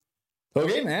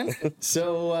Okay, man.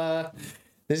 So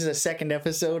this is a second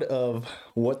episode of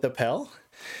What the PELL.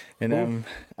 And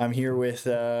I'm here with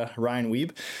Ryan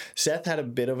Wiebe. Seth had a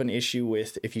bit of an issue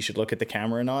with if you should look at the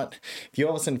camera or not. If you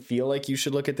all of a sudden feel like you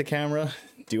should look at the camera,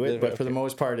 do it. But for the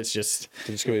most part, it's just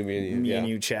gonna be me and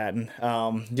you, chatting.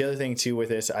 The other thing too with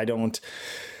this, I'm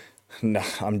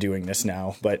doing this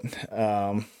now, but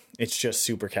it's just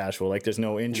super casual. Like there's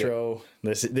no intro.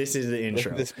 Yeah. This is the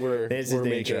intro. We're the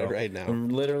making intro it right now. We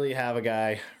literally have a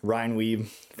guy, Ryan Wiebe,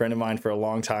 friend of mine for a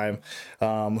long time,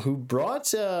 who brought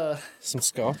some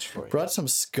scotch for you. Brought some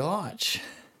scotch.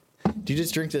 Do you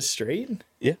just drink this straight?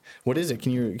 Yeah. What is it?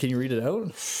 Can you read it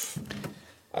out?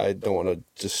 I don't want to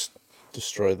just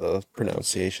destroy the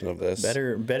pronunciation of this.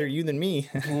 Better you than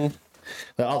me.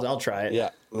 I'll try it. Yeah.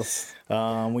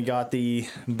 We got the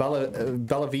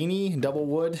Bellavini double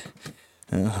wood.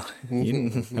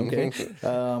 Okay.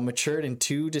 Matured in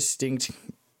 2 distinct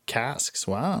casks.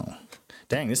 Wow.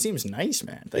 Dang, this seems nice,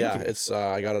 man. Thank you. It's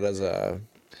I got it as a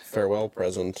farewell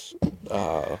present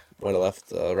when I left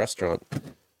the restaurant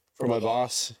for my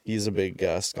boss. He's a big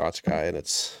Scotch guy, and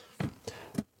it's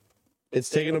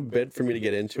taken a bit for me to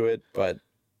get into it, but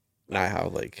I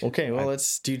have Okay, well,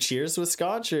 let's do cheers with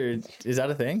scotch, or is that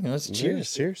a thing? Let's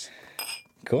cheers. Yeah, cheers.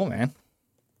 Cool, man.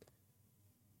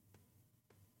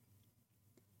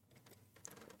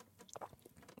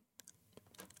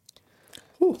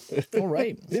 Ooh, all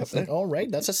right. All right,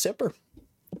 that's a sipper.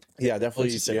 Yeah,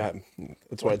 definitely. Yeah,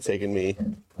 that's why it's taken me.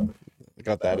 I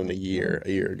got that in a year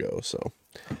ago. So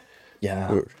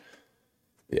yeah.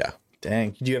 Yeah.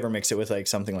 Dang. Did you ever mix it with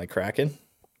something like Kraken?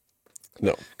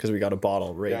 No, because we got a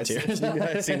bottle right here.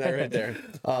 I've seen that right there.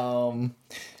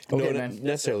 Okay, man.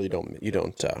 Necessarily you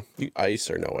don't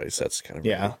ice or no ice. That's kind of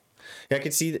yeah. I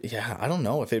could see that. Yeah, I don't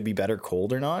know if it'd be better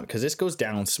cold or not because this goes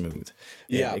down smooth.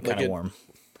 Yeah, kind of warm.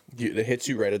 It hits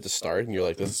you right at the start, and you're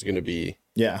like, "This is gonna be."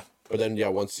 Yeah. But then,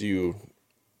 once it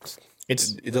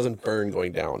doesn't burn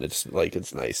going down. It's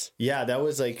nice. Yeah, that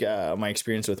was my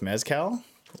experience with mezcal.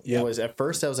 Yeah. It was at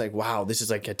first I was like, wow, this is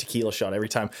like a tequila shot every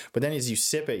time. But then as you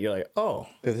sip it, you're like, oh,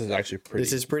 this is actually pretty.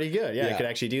 This is pretty good. Yeah, I could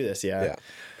actually do this. Yeah.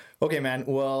 Okay, man.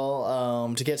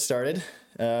 Well, to get started,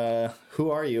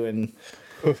 who are you and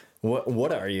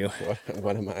what are you?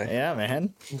 What am I? Yeah,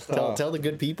 man. Tell the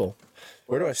good people.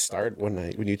 Where do I start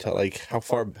when you tell how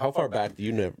far back do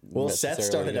you know? Well, Seth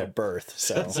started at birth,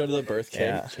 so started at birth.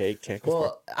 Cake.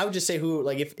 Well, I would just say who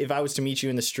if I was to meet you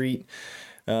in the street,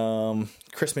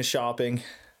 Christmas shopping.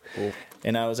 Ooh.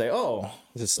 And I was like, oh.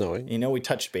 Is it snowing? We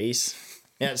touched base.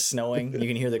 Yeah, it's snowing. You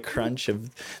can hear the crunch of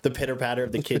the pitter patter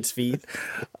of the kids' feet.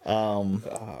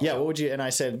 Yeah, what would you? And I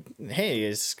said, hey,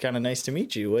 it's kind of nice to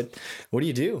meet you. What do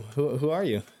you do? Who are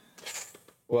you?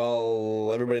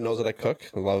 Well, everybody knows that I cook.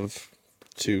 I love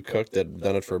to cook. I've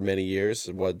done it for many years.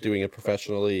 Doing it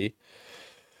professionally.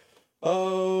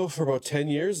 For about 10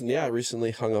 years. And yeah, I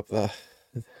recently hung up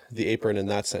the apron in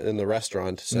the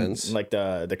restaurant sense, like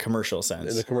the commercial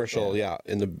sense. In the commercial,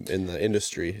 in the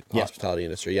industry, hospitality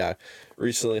industry. Yeah,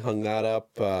 recently hung that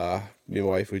up. Me and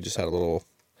my wife, we just had a little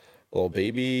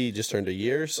baby, just turned a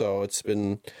year. So it's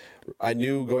been. I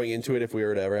knew going into it, if we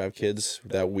were to ever have kids,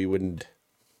 that we wouldn't.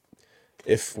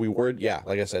 If we were,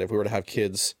 like I said, if we were to have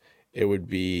kids, it would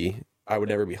be. I would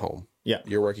never be home. Yeah.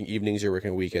 You're working evenings, you're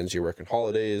working weekends, you're working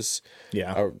holidays.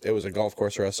 Yeah. It was a golf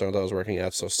course restaurant I was working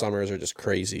at, so summers are just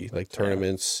crazy. Like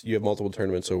tournaments, you have multiple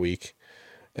tournaments a week.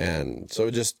 And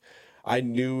so I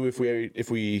knew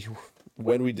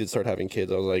when we did start having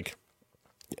kids, I was like,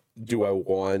 do I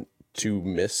want to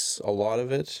miss a lot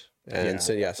of it? And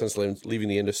since leaving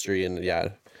the industry and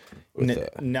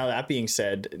now that being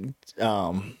said,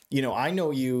 I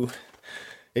know you.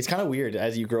 It's kind of weird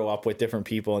as you grow up with different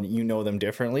people and you know them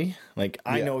differently. Like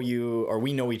I know you, or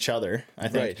we know each other. I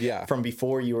think from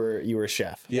before you were a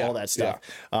chef, all that stuff.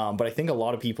 Yeah. But I think a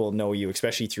lot of people know you,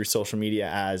 especially through social media,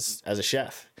 as a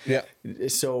chef. Yeah.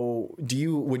 So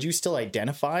would you still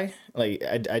identify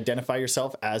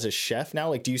yourself as a chef now?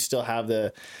 Like, do you still have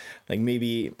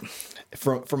maybe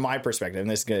from my perspective, and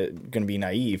this is going to be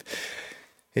naive.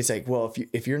 It's like, well,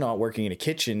 if you're not working in a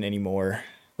kitchen anymore,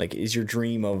 is your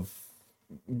dream of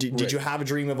Did you have a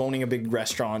dream of owning a big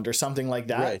restaurant or something like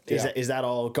that? Right, yeah. Is that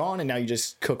all gone and now you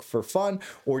just cook for fun,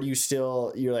 or do you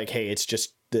you're like, hey, it's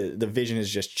just the vision has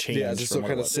just changed? Yeah, just still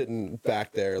kind of sitting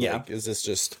back there. Like, is this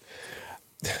just?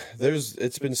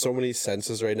 It's been so many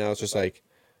senses right now. It's just like,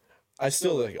 I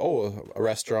still a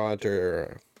restaurant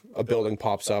or a building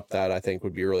pops up that I think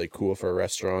would be really cool for a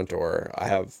restaurant, or I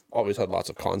have always had lots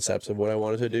of concepts of what I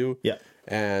wanted to do. Yeah,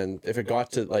 and if it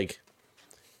got to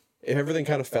if everything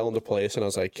kind of fell into place and I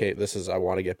was like, okay, I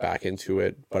want to get back into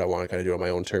it, but I want to kind of do it on my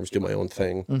own terms, do my own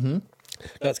thing. Mm-hmm.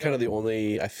 That's kind of the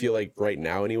only, I feel like right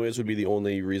now anyways, would be the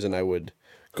only reason I would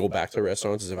go back to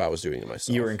restaurants is if I was doing it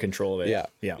myself. You were in control of it. Yeah.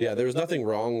 Yeah. Yeah. There was nothing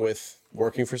wrong with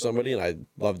working for somebody, and I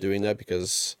love doing that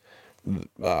because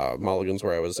Mulligan's,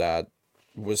 where I was at,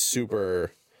 was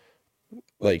super,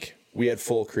 like, we had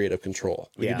full creative control.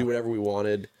 We could do whatever we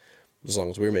wanted as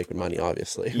long as we were making money,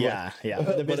 obviously. Yeah. Yeah.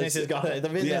 The business has got to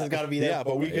be there. Yeah.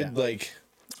 But we could like,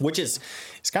 which is,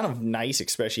 it's kind of nice,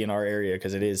 especially in our area,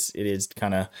 because it is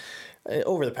kind of,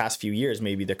 over the past few years,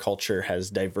 maybe the culture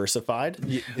has diversified.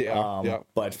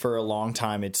 But for a long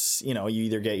time, it's, you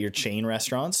either get your chain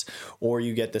restaurants or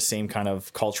you get the same kind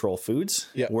of cultural foods.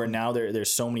 Yeah. Where now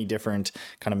there's so many different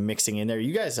kind of mixing in there.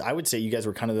 You guys, I would say you guys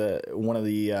were kind of one of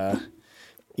the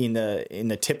in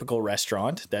the typical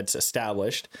restaurant that's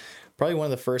established. Probably one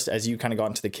of the first, as you kind of got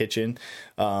into the kitchen.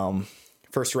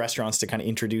 First restaurants to kind of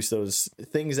introduce those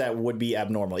things that would be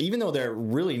abnormal, even though they're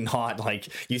really not. Like,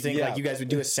 you think like you guys would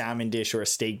do a salmon dish or a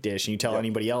steak dish, and you tell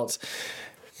anybody else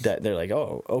that, they're like,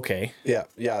 oh, okay. Yeah.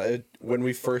 When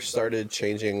we first started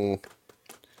changing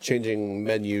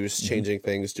menus, changing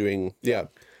things, doing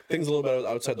things a little bit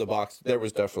outside the box, there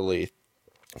was definitely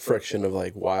friction of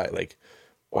like, why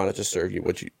not just serve you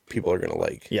what people are gonna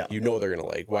like? Yeah, they're gonna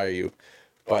like. Why are you?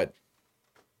 But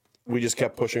we just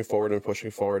kept pushing forward,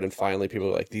 and finally people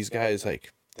were like, these guys,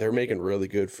 like, they're making really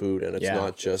good food, and it's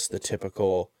not just the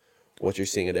typical what you're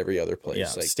seeing at every other place.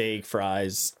 Yeah, like steak,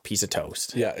 fries, piece of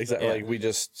toast. Yeah, exactly. Yeah. Like, we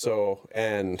just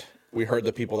and we heard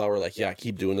the people that were like, yeah,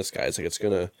 keep doing this, guys. Like, it's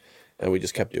gonna, and we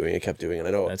just kept doing it. And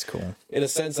I know that's cool. In a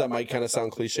sense, that might kind of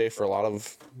sound cliche for a lot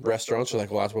of restaurants. You're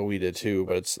like, well, that's what we did too.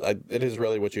 But it is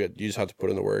really what you just have to put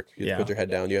in the work. You have to put your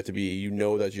head down. You have to be,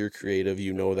 that you're creative.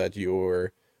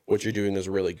 That what you're doing is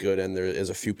really good, and there is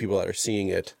a few people that are seeing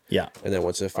it. Yeah. And then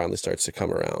once it finally starts to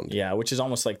come around. Yeah, which is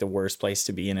almost like the worst place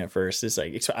to be in at first. It's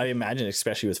like, I imagine,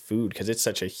 especially with food, because it's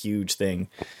such a huge thing.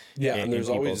 Yeah, and there's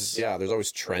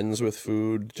always trends with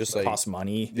food, just like costs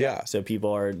money. Yeah. So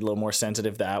people are a little more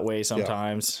sensitive that way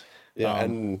sometimes. Yeah,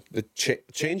 and the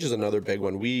change is another big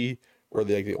one. We were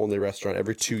the only restaurant,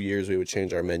 every 2 years we would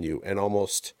change our menu, and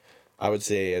almost, I would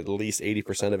say, at least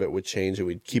 80% of it would change, and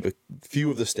we'd keep a few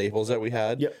of the staples that we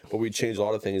had, but we'd change a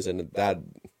lot of things, and that,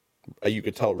 you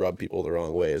could tell, rubbed people the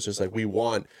wrong way. It's just like, we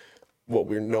want what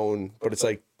we're known, but it's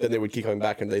like, then they would keep coming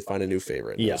back and they'd find a new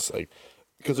favorite. Yeah. It's like,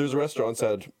 because there's restaurants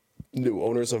that new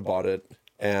owners have bought it,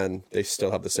 and they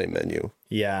still have the same menu.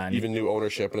 Yeah. Even new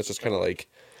ownership, and it's just kind of like,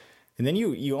 and then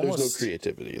you almost, there's no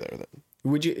creativity there then.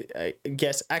 Would you, I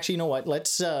guess, actually, you know what?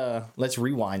 Let's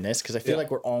rewind this, because I feel like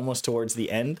we're almost towards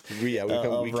the end. We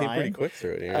came pretty quick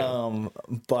through it. Yeah.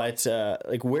 But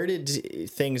like, where did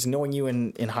things, knowing you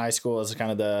in high school as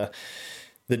kind of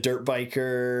the dirt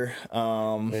biker,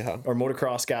 or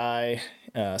motocross guy,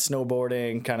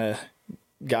 snowboarding kind of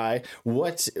guy,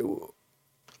 what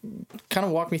kind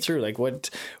of walk me through, like,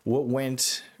 what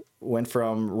went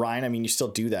from Ryan? I mean, you still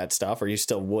do that stuff, or you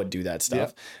still would do that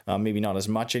stuff. Yeah. Maybe not as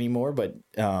much anymore, but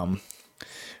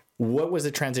what was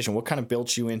the transition? What kind of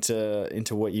built you into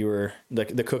what you were,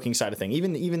 the cooking side of thing?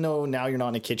 Even though now you're not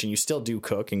in a kitchen, you still do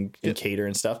cook and cater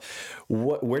and stuff.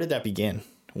 Where did that begin?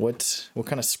 What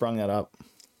kind of sprung that up?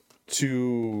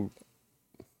 To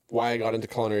why I got into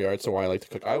culinary arts and why I like to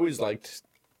cook. I always liked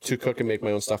to cook and make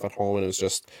my own stuff at home, and it was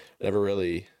just never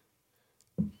really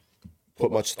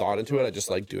put much thought into it. I just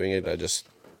like doing it. I just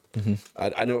I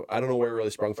don't know where it really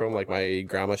sprung from. Like, my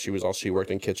grandma, she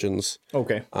worked in kitchens.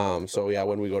 Okay. So yeah,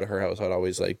 when we go to her house, I'd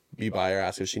always like be by her,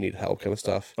 ask if she needed help, kind of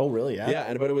stuff. Oh really? Yeah.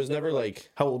 Yeah, but it was never like.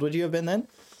 How old would you have been then?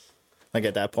 Like,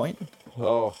 at that point?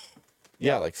 Oh,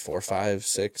 yeah, like 4, 5,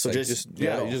 6. So like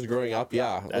just growing up.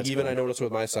 Yeah. Like, even cool. I noticed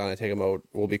with my son, I take him out,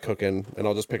 we'll be cooking, and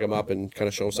I'll just pick him up and kind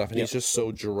of show him stuff, and he's just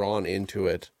so drawn into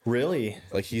it. Really?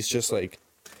 Like, he's just like,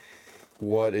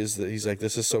 what is this? He's like,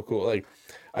 this is so cool. Like,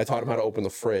 I taught him how to open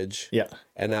the fridge. Yeah.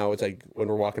 And now it's like, when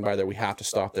we're walking by there, we have to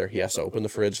stop there. He has to open the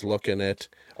fridge, look in it,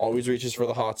 always reaches for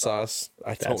the hot sauce.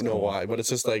 I don't know why, but it's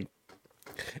just like,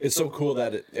 it's so cool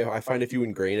that I find if you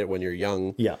ingrain it when you're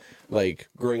young. Yeah. Like,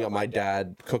 growing up, my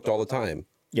dad cooked all the time.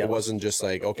 Yeah. It wasn't just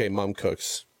like, okay, mom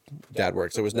cooks, dad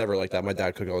works. It was never like that. My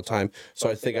dad cooked all the time. So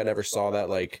I think I never saw that,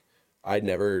 like,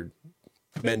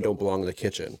 men don't belong in the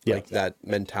kitchen. Yeah. Like, that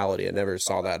mentality. I never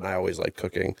saw that, and I always liked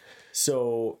cooking.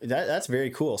 So that's very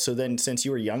cool. So then, since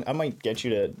you were young, I might get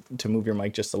you to move your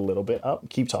mic just a little bit up.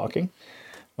 Keep talking.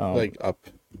 Like up.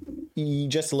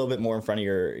 Just a little bit more in front of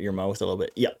your mouth a little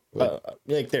bit. Yep.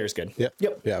 Like there's good. Yep. Yeah.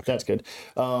 Okay. That's good.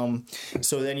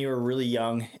 So then you were really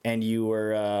young, and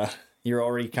you're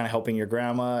already kind of helping your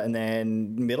grandma, and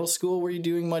then middle school, were you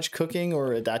doing much cooking,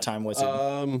 or at that time was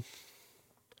it?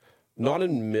 Not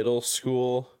in middle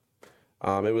school.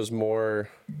 It was more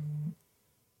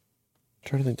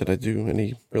trying to think, did I do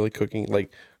any really cooking?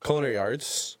 Like culinary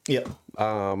arts. Yep.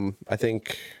 I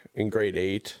think in grade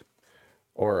 8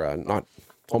 or not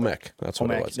home ec. That's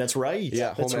what it was. That's right.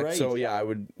 Yeah, that's home ec. right. So yeah,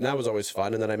 that was always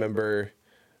fun. And then I remember,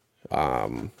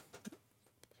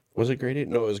 was it grade 8?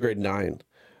 No, it was grade 9.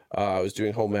 I was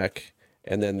doing home ec,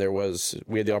 and then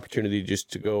we had the opportunity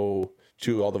just to go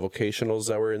to all the vocationals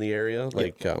that were in the area,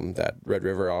 like that Red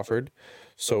River offered.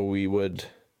 So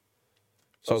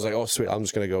I was like, oh, sweet, I'm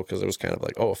just going to go, because it was kind of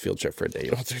like, a field trip for a day. You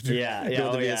don't have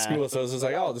to be at school. So I was just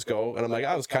like, I'll just go. And I'm like,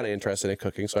 I was kind of interested in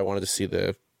cooking, so I wanted to see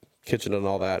the kitchen and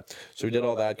all that. So we did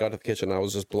all that, got to the kitchen, and I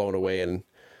was just blown away. And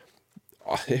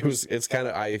it's kind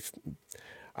of,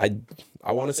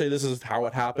 I want to say this is how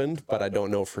it happened, but I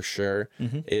don't know for sure.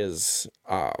 Is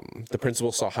the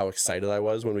principal saw how excited I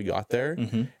was when we got there,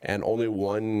 and only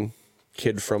one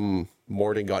kid from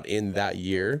Morden got in that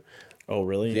year. Oh,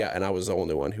 really? Yeah, and I was the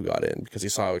only one who got in because he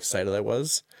saw how excited I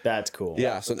was. That's cool.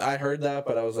 Yeah, so I heard that,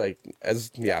 but I was like,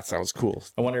 it sounds cool.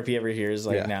 I wonder if he ever hears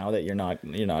now that you're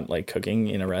not like cooking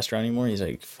in a restaurant anymore. He's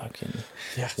like, fucking,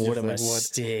 what a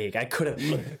mistake! I could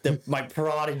have my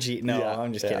prodigy. No,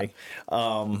 I'm just kidding.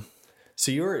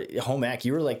 So you were home ec.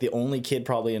 You were like the only kid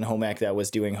probably in home ec that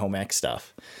was doing home ec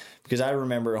stuff. Because I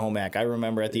remember home ec. I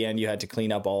remember at the end you had to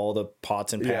clean up all the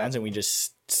pots and pans, and we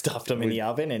just stuffed them in the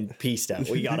oven and pieced out.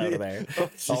 We got out of there.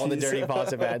 All the dirty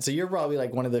pots and pans. So you're probably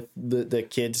like one of the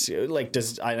kids. Like,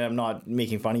 I'm not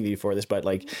making fun of you for this, but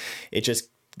like, it just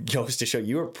goes to show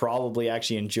you were probably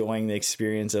actually enjoying the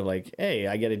experience of like, hey,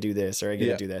 I get to do this, or I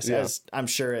get to do this. As I'm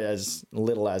sure as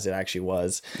little as it actually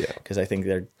was, because I think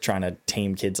they're trying to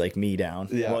tame kids like me down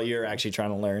while you're actually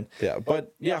trying to learn. Yeah,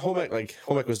 but home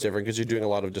ec was different because you're doing a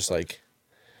lot of just like,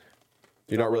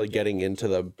 you're not really getting into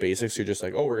the basics. You're just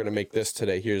like, oh, we're gonna make this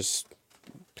today. Here's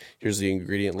the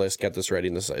ingredient list. Get this ready.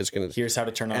 And here's how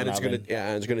to turn on an oven.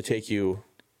 And it's gonna take you.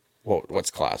 Well, what's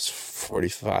class?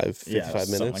 45, 55 minutes?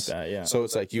 Something like that, yeah. So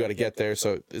it's like, you got to get there.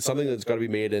 So it's something that's got to be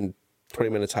made in 20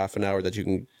 minutes, half an hour, that you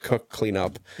can cook, clean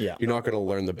up. Yeah. You're not going to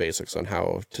learn the basics on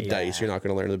how to dice. You're not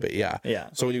going to learn Yeah.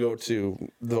 So when you go to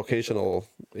the vocational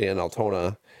in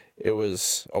Altona, it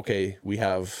was, okay, you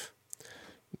have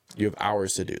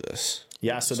hours to do this.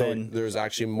 Yeah, so then there's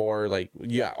actually more like,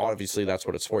 obviously that's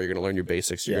what it's for. You're going to learn your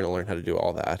basics. You're going to learn how to do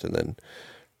all that. And then...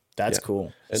 That's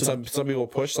cool. And some people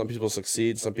push, some people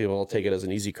succeed, some people take it as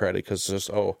an easy credit because it's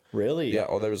just, really? Yeah,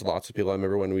 there was lots of people. I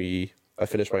remember when I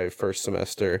finished my first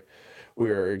semester, we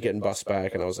were getting bus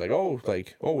back, and I was like,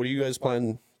 what do you guys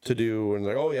plan to do? And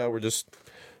they're like, we're just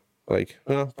like,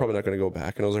 probably not going to go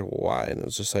back. And I was like, well, why? And it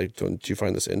was just like, don't you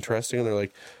find this interesting? And they're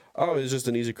like, it's just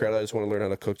an easy credit. I just want to learn how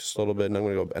to cook just a little bit, and I'm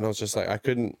going to go. And I was just like, I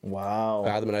couldn't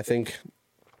fathom it. I think.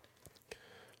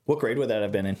 What grade would that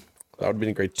have been in? That would have been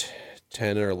in grade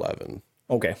 10 or 11.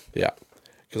 Okay. Yeah.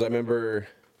 Because I remember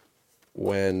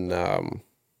when I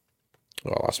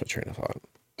lost my train of thought.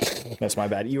 That's my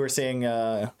bad. You were saying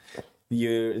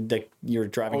you're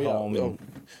driving home.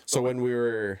 So when we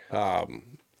were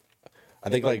I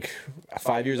think like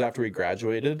 5 years after we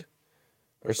graduated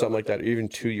or something like that, or even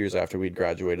 2 years after we'd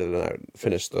graduated, and I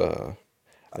finished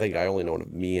I think I only know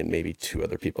of me and maybe 2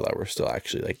 other people that were still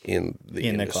actually like in the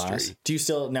industry. Class. Do you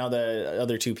still, now the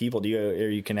other 2 people, are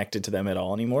you connected to them at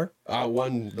all anymore?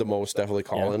 One the most, definitely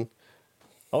Colin. Yeah.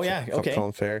 Oh yeah, okay.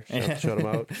 Colin Fair, shout him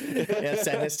out.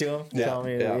 Send this to him. Yeah, Tell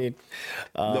me yeah. to read.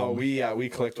 No, we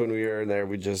clicked when we were in there.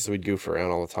 We'd goof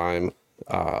around all the time.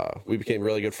 We became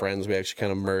really good friends. We actually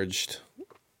kind of merged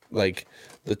like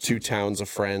the 2 towns of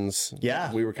friends.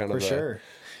 Yeah, we were kind of sure.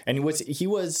 And what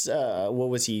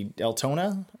was he,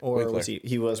 Altona, or Winkler. was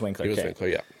he was Winkler? He was Winkler,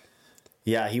 yeah.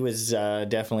 Yeah, he was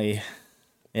definitely,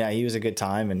 he was a good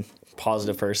time and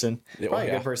positive person. Probably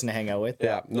a good person to hang out with.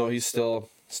 Yeah, no, he's still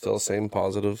same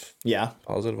positive. Yeah.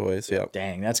 Positive ways, yeah.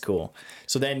 Dang, that's cool.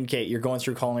 So then, Kate, you're going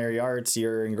through culinary arts.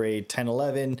 You're in grade 10,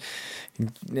 11,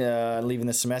 leaving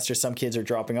the semester. Some kids are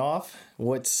dropping off.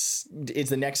 Is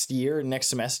the next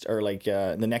semester, or like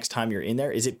the next time you're in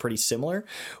there, is it pretty similar?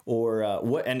 Or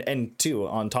what? And two,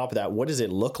 on top of that, what does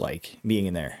it look like being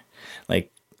in there?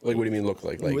 Like what do you mean look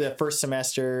like? Like the first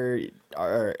semester,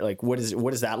 or like what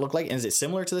does that look like? And is it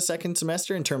similar to the second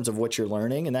semester in terms of what you're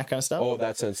learning and that kind of stuff? Oh,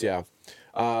 that sense, yeah.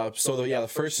 The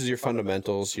first is your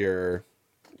fundamentals, your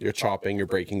chopping, your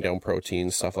breaking down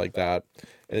proteins, stuff like that.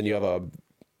 And then you have a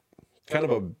kind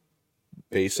of a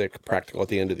basic practical at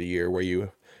the end of the year where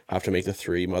you have to make the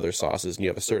 3 mother sauces, and you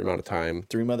have a certain amount of time.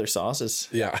 3 mother sauces?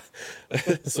 Yeah.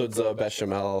 So it's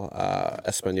bechamel,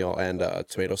 Espanol, and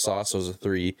tomato sauce. Those are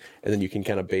 3. And then you can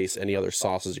kind of base any other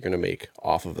sauces you're going to make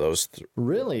off of those.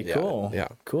 Really? Yeah, cool. Yeah.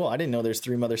 Cool. I didn't know there's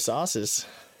 3 mother sauces.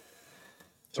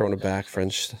 Throwing it back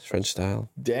French style.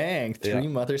 Dang, three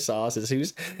mother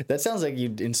sauces. That sounds like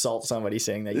you'd insult somebody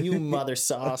saying that. You mother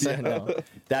sauce. No,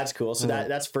 that's cool. So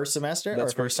that's first semester.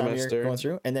 That's or first time semester. you're going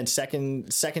through, and then second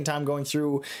time going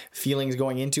through. Feelings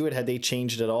going into it, had they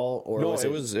changed at all, or no? It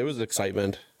was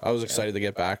excitement. I was excited to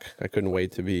get back. I couldn't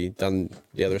wait to be done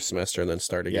the other semester and then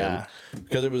start again.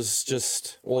 Because it was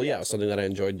just it was something that I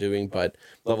enjoyed doing. But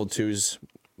level 2's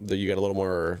that you got a little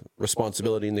more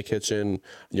responsibility in the kitchen, and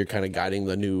you're kind of guiding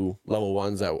the new level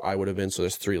 1s that I would have been. So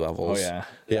there's 3 levels. So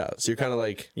you're kind of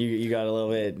like you got a little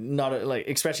bit, not like,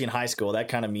 especially in high school, that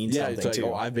kind of means something it's like,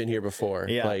 too. I've been here before.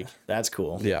 Like that's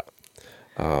cool.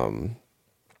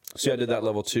 So I did that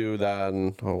level 2.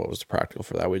 Then what was the practical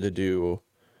for that? We had to do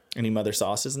any mother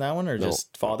sauces in that one, or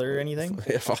just father or anything?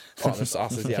 Father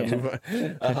sauces. No,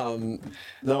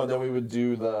 then we would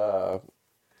do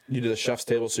you did the chef's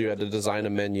table, so you had to design a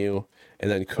menu and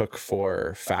then cook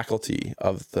for faculty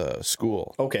of the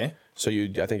school. Okay. So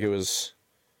I think it was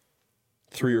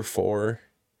 3 or 4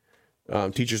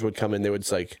 teachers would come in. They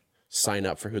would like sign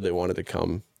up for who they wanted to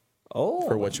come.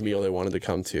 For which meal they wanted to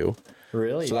come to.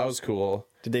 Really? So that was cool.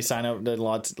 Did they sign up? Did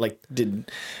lots Did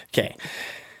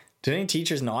any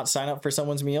teachers not sign up for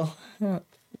someone's meal?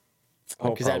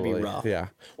 Because that'd be rough. Yeah.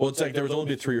 Well, it's like there was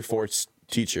only 3 or 4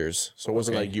 teachers, so it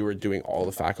wasn't like you were doing all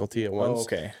the faculty at once.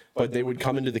 Okay. But they would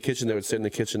come into the kitchen. They would sit in the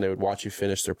kitchen. They would watch you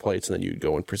finish their plates, and then you'd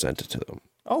go and present it to them.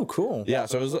 Oh, cool. Yeah.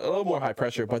 So it was a little more high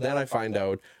pressure. But then I find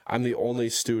out I'm the only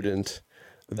student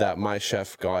that my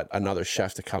chef got another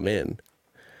chef to come in.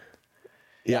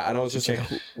 Yeah, and I was just like,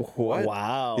 what?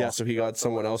 Wow. Yeah, so he got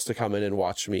someone else to come in and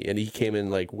watch me, and he came in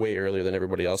like way earlier than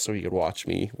everybody else so he could watch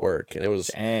me work, and it was...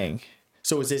 Dang.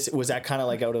 So was that kind of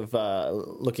like out of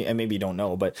looking, and maybe you don't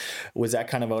know, but was that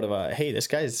kind of out of hey, this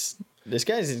guy's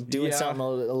doing something a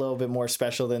little bit more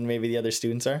special than maybe the other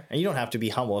students are? And you don't have to be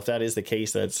humble. If that is the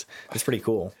case, that's pretty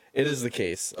cool. It is the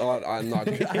case. I'm not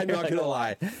gonna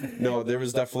lie. No, there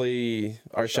was definitely,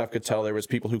 our chef could tell there was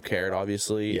people who cared,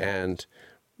 obviously, and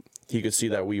he could see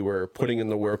that we were putting in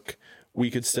the work.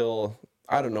 We could still,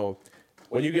 I don't know,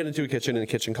 when you get into a kitchen and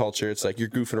kitchen culture, it's like you're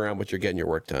goofing around, but you're getting your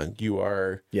work done. You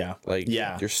are,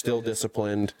 you're still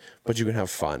disciplined, but you can have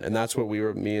fun. And that's what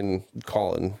me and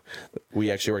Colin,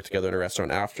 we actually worked together in a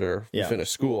restaurant after we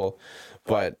finished school.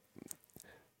 But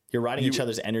you're riding each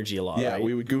other's energy a lot, right?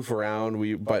 We would goof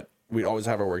around, but we'd always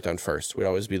have our work done first. We'd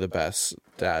always be the best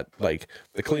at, like,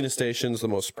 the cleanest stations, the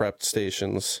most prepped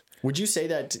stations. Would you say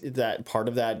that part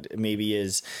of that maybe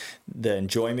is the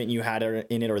enjoyment you had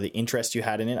in it, or the interest you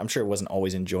had in it? I'm sure it wasn't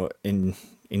always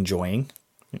enjoying,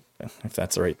 if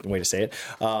that's the right way to say it.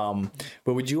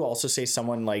 But would you also say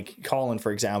someone like Colin,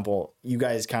 for example, you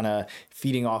guys kind of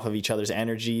feeding off of each other's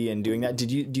energy and doing that? Do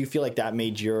you feel like that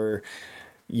made your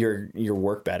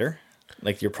work better?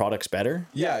 Like your products better?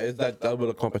 Yeah, that little bit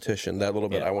of competition, that little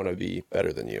bit, I want to be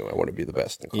better than you. I want to be the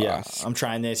best in class. Yeah, I'm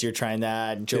trying this, you're trying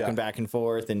that, joking back and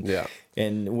forth.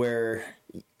 And where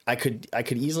I could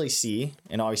easily see,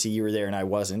 and obviously you were there and I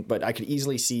wasn't, but I could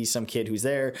easily see some kid who's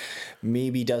there,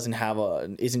 maybe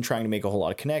isn't trying to make a whole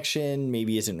lot of connection,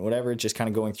 maybe isn't whatever, just kind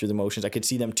of going through the motions. I could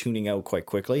see them tuning out quite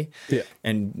quickly. Yeah.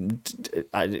 And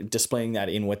displaying that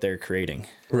in what they're creating.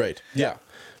 Right. Yeah.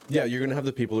 Yeah, you're going to have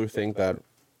the people who think that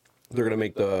they're going to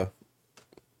make the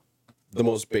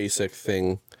most basic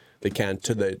thing they can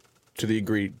to the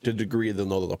degree they'll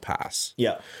know they'll pass.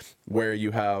 Yeah. Where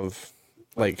you have,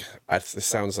 like, it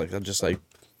sounds like I'm just like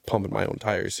pumping my own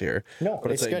tires here. No,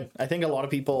 but it's like, good. I think a lot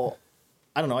of people,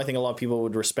 I don't know, I think a lot of people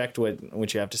would respect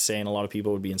what you have to say, and a lot of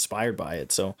people would be inspired by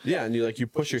it. So yeah, and you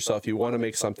push yourself. You want to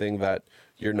make something that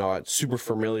you're not super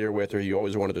familiar with, or you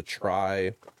always wanted to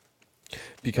try.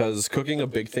 Because cooking a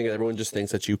big thing, everyone just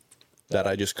thinks that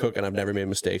I just cook and I've never made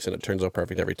mistakes and it turns out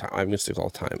perfect every time. I have mistakes all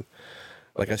the time.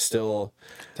 Like that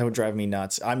would drive me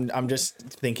nuts. I'm just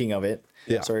thinking of it.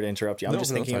 Yeah. Sorry to interrupt you. I'm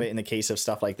just thinking of it in the case of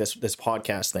stuff like this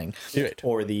podcast thing,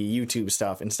 or the YouTube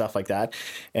stuff and stuff like that.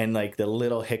 And like the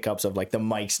little hiccups of like the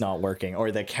mic's not working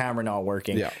or the camera not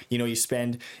working. Yeah. You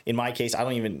spend, in my case,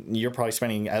 you're probably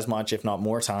spending as much, if not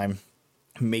more time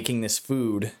making this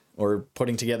food or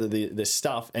putting together this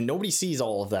stuff, and nobody sees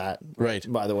all of that. Right.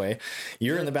 By the way,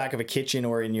 you're in the back of a kitchen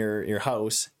or in your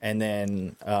house, and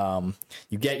then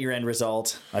you get your end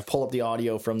result. I pull up the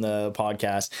audio from the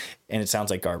podcast, and it sounds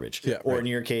like garbage. Yeah. Or in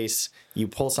your case, you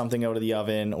pull something out of the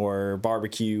oven or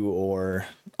barbecue or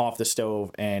off the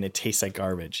stove, and it tastes like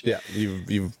garbage. Yeah.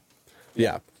 You've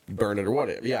burn it or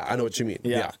whatever. Yeah, I know what you mean.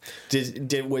 Yeah.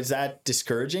 Was that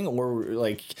discouraging, or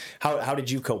like how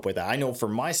did you cope with that? I know for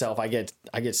myself, I get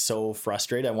so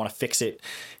frustrated. I want to fix it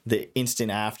the instant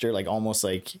after, like almost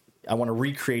like I want to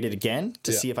recreate it again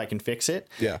to see if I can fix it.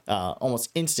 Yeah.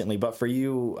 Almost instantly. But for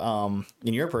you,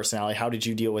 in your personality, how did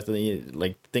you deal with the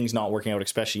like things not working out,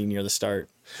 especially near the start?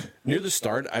 Near the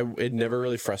start, it never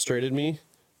really frustrated me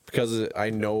because I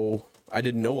didn't know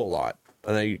a lot,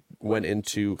 and I went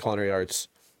into culinary arts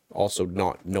also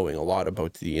not knowing a lot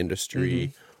about the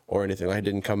industry or anything. I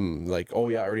didn't come like, oh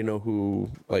yeah, I already know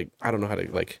who, like, I don't know how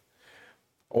to, like,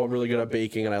 oh, I'm really good at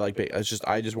baking and I like baking.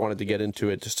 I just wanted to get into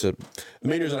it the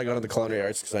main reason I got into culinary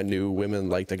arts because I knew women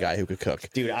liked a guy who could cook.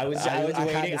 Dude, I was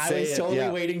totally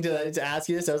waiting to ask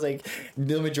you this. I was like,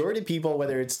 the majority of people,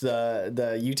 whether it's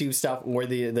the YouTube stuff or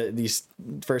these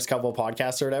first couple of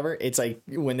podcasts or whatever, it's like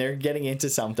when they're getting into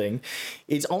something,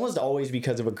 it's almost always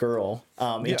because of a girl.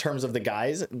 In terms of the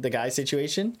guy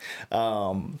situation.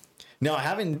 No, I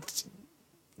haven't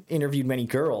interviewed many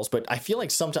girls, but I feel like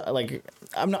sometimes, like,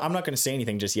 I'm not going to say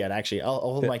anything just yet. Actually, I'll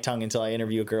hold my tongue until I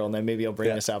interview a girl, and then maybe I'll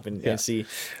bring this up and see.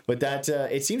 But that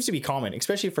it seems to be common,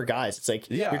 especially for guys. It's like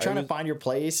you're trying to find your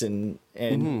place and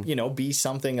you know, be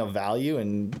something of value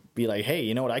and be like, hey,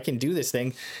 you know what, I can do this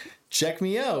thing. Check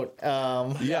me out.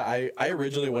 I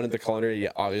originally went into culinary.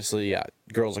 Obviously,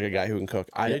 girls like a guy who can cook.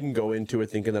 I didn't go into it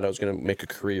thinking that I was going to make a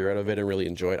career out of it and really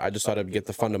enjoy it. I just thought I'd get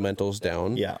the fundamentals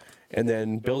down. Yeah. And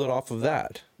then build it off of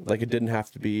that. Like, it didn't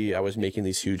have to be I was making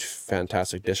these huge,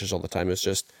 fantastic dishes all the time. It's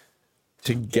just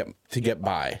to get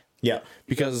by. Yeah.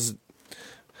 Because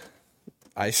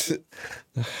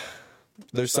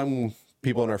there's some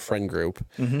people in our friend group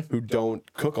who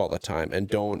don't cook all the time and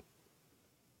don't,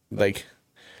 like,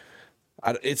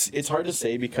 it's hard to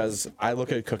say because I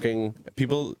look at cooking.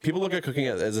 People look at cooking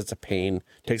as it's a pain.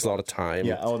 It takes a lot of time.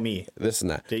 Yeah. Oh, me. This and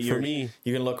that. For me,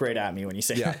 you can look right at me when you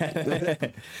say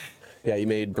that. Yeah, you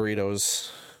made burritos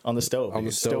on the stove.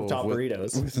 Stovetop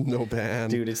burritos with no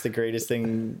pan. Dude, it's the greatest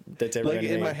thing that's ever been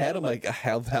made. In my head, I'm like,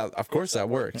 of course that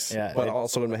works. Yeah. But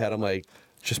also in my head, I'm like,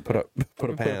 just put a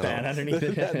pan underneath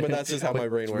it. But that's just how my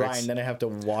brain works. Ryan, then I have to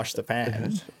wash the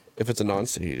pan. If it's a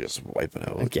non-stick, you just wipe it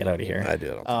out. Get out of here. I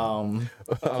do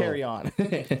it. Carry on.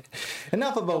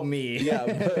 Enough about me.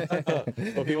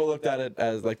 But people looked at it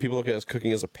as like people look at it as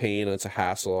cooking as a pain and it's a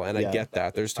hassle, and I get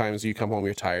that. There's times you come home,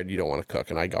 you're tired, you don't want to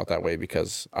cook, and I got that way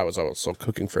because I was also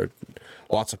cooking for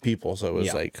lots of people, so it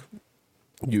was like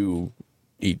you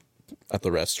eat at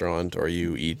the restaurant or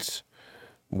you eat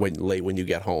late when you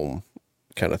get home,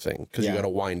 kind of thing, because you got to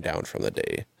wind down from the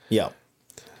day. Yeah.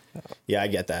 Yeah, I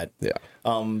get that. Yeah.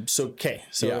 So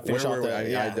finish off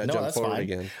I jumped forward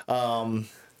again.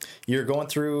 You're going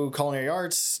through culinary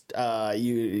arts.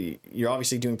 You're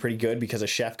obviously doing pretty good because a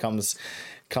chef comes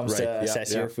to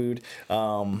assess your food.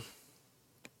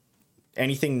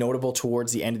 Anything notable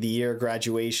towards the end of the year,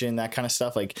 graduation, that kind of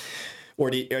stuff, like,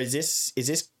 is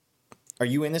this? Are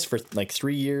you in this for like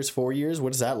 3 years, 4 years?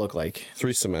 What does that look like?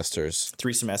 3 semesters.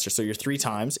 3 semesters. So you're 3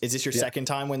 times. Is this your second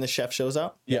time when the chef shows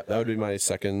up? Yeah, that would be my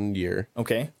second year.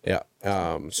 Okay. Yeah.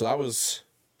 So that was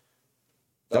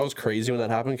crazy when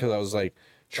that happened because I was like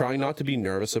trying not to be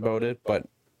nervous about it, but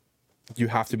you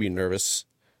have to be nervous.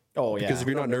 Oh yeah. Because if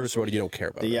you're not nervous about it, you don't care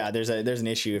about it. Yeah, there's an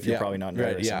issue if you're probably not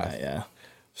nervous. Right, in that,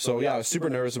 So I was super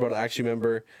nervous about it. I actually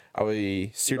remember I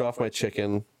seared off my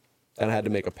chicken and I had to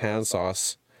make a pan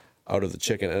sauce out of the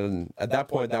chicken, and at that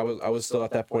point I was still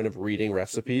at that point of reading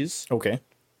recipes,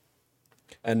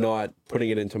 and not putting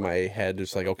it into my head.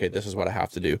 It's like, okay, this is what I have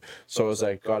to do. So I was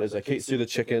like, hey, sear the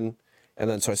chicken, and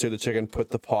then so I seared the chicken, put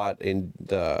the pot into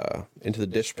the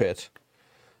dish pit,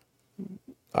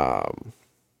 and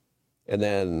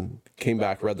then came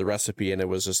back, read the recipe, and it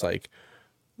was just like,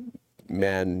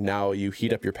 man, now you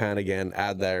heat up your pan again,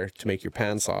 add there to make your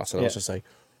pan sauce, and I was just like,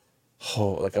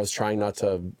 oh, like I was trying not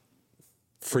to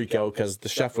freak out because the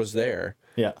chef was there.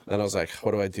 Yeah. And I was like, what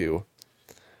do I do?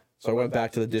 So I went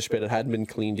back to the dish pit. It hadn't been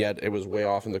cleaned yet. It was way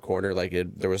off in the corner. Like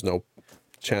there was no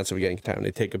chance of it getting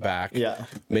contaminated. Take it back. Yeah.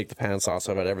 Make the pan sauce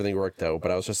of it. Everything worked out. But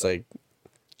I was just like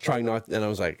trying not. And I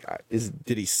was like,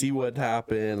 did he see what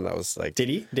happened? And I was like, did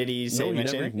he say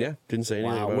anything? Yeah. Didn't say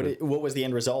anything. Wow. What was the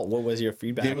end result? What was your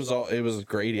feedback? It was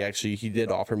great. He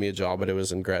did offer me a job, but it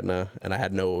was in Gretna, and I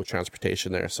had no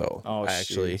transportation there, so I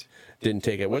actually didn't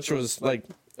take it, which was like,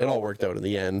 it all worked out in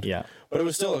the end. Yeah. But it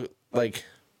was still like,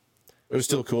 it was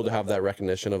still cool to have that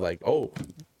recognition of like, oh,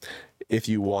 if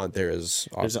you want, there's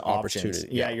an opportunity.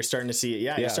 Yeah, you're starting to see it.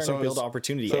 Yeah, you're starting to build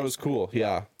opportunity. So it was cool.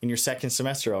 Yeah. In your second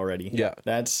semester already. Yeah.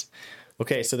 That's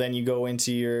okay. So then you go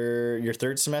into your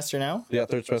third semester now? Yeah,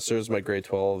 third semester is my grade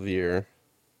 12 year.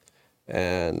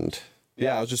 And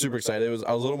yeah, I was just super excited. I was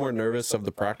a little more nervous of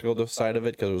the practical side of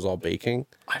it because it was all baking.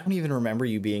 I don't even remember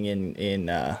you being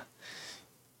in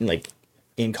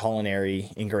in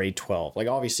culinary in grade 12? Like,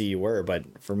 obviously you were, but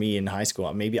for me in high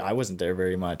school, maybe I wasn't there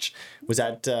very much. Was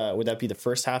that, would that be the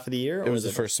first half of the year? Or it was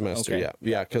the first semester. Okay. Yeah.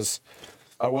 Yeah. Because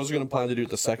I was going to plan to do it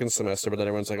the second semester, but then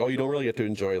everyone's like, oh, you don't really get to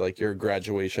enjoy like your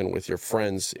graduation with your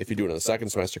friends if you do it in the second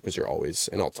semester because you're always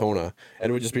in Altona.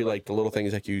 And it would just be like the little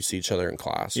things like you see each other in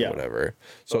class or whatever.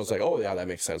 So it's like, oh, yeah, that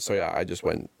makes sense. So yeah, I just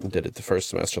went and did it the first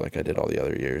semester like I did all the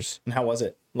other years. And how was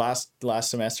it? Last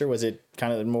semester, was it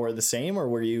kind of more of the same, or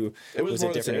were you? It was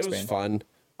more different. It was fun.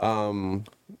 How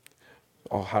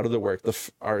did it work?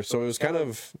 So it was kind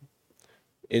of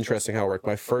interesting how it worked.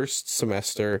 My first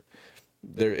semester,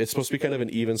 it's supposed to be kind of an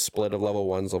even split of level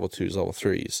 1s, level 2s, level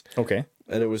 3s. Okay.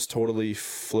 And it was totally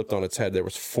flipped on its head. There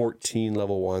was 14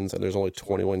 level 1s and there's only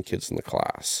 21 kids in the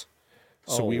class.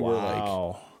 So we were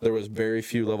like, there was very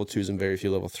few level 2s and very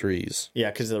few level 3s. Yeah,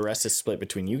 because the rest is split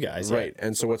between you guys. Right.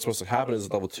 And so what's supposed to happen is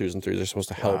level 2s and 3s are supposed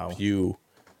to help you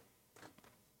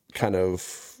kind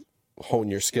of hone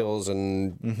your skills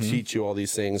and teach you all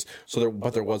these things.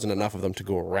 But there wasn't enough of them to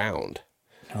go around.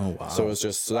 Oh, wow. So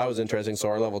that was interesting. So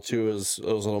our level 2 it was a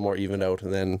little more evened out,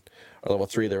 and then our level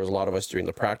 3 there was a lot of us doing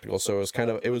the practical. So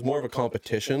it was more of a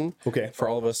competition for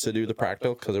all of us to do the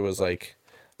practical, because it was like,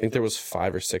 I think there was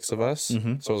 5 or 6 of us. So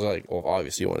it was like, well,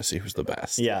 obviously you want to see who's the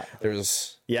best. Yeah.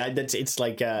 It's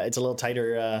like it's a little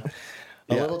tighter.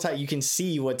 Little tight. You can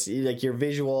see what's like your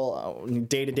visual,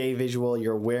 day-to-day visual.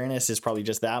 Your awareness is probably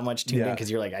just that much tuned in,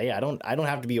 because you're like, hey, I don't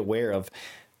have to be aware of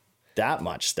that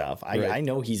much stuff. I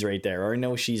know he's right there, or I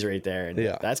know she's right there, and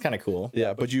that's kind of cool.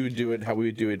 Yeah, but you would do it how we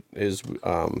would do it is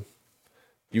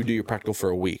you do your practical for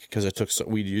a week, because it took I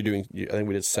think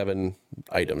we did 7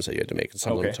 items that you had to make, and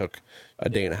some of them took a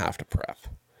day and a half to prep.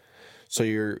 So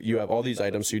you have all these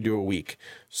items, so you do a week.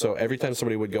 So every time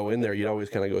somebody would go in there, you'd always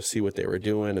kind of go see what they were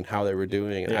doing and how they were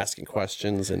doing, and asking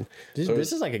questions. And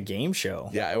this is like a game show.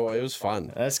 Yeah, it was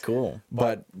fun. That's cool.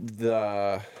 But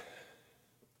the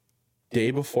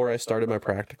day before I started my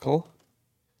practical,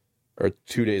 or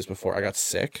 2 days before, I got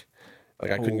sick.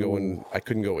 Like I couldn't go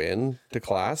in to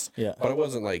class. Yeah. But it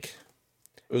wasn't like,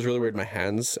 it was really weird. My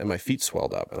hands and my feet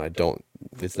swelled up, and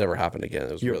it's never happened again.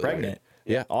 It was you were really pregnant.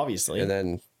 Weird. Yeah. Obviously. And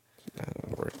then,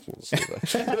 we'll see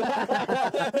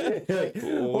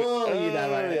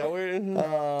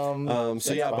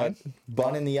that. But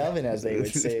bun in the oven, as they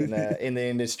would say in the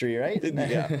industry, right?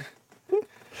 Yeah.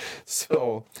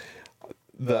 So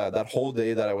that whole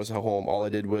day that I was at home, all I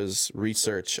did was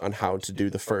research on how to do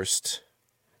the first.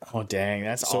 Oh dang,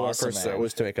 that's awesome! So our first set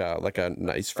was to make a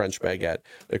nice French baguette.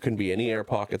 There couldn't be any air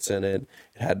pockets in it.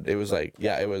 It was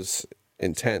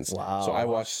intense. Wow! So I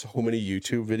watched so many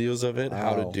YouTube videos of it,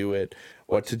 how to do it,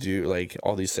 what to do, like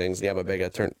all these things. Yeah, my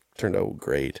baguette turned out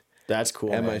great. That's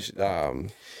cool. And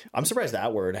I'm surprised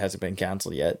that word hasn't been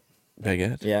canceled yet.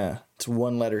 Baguette. Yeah, it's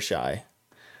one letter shy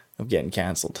of getting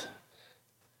canceled.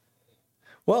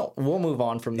 Well, we'll move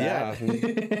on from that.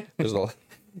 Yeah, there's a.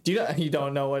 You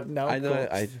don't know what? No, I know.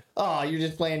 Cool. You're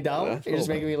just playing dumb. You're just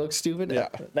making me look stupid. Yeah,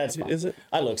 that's fine. Is it?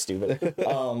 I look stupid.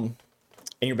 And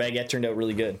your baguette turned out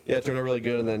really good. Yeah, it turned out really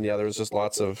good. And then there was just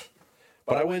lots of.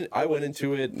 But I went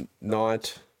into it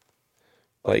not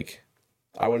like,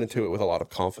 I went into it with a lot of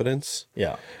confidence.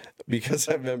 Yeah. Because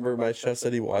I remember my chef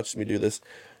said he watched me do this.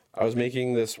 I was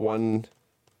making this one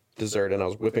dessert and I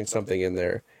was whipping something in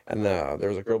there, and there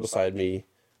was a girl beside me.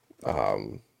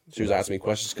 She was asking me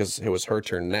questions because it was her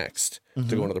turn next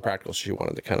to go into the practical. She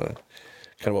wanted to kind of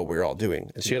what we were all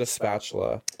doing. And she had a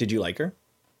spatula. Did you like her?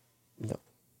 No.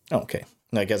 Oh, okay.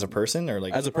 Like as a person, or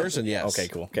like as a person? Yes. Okay,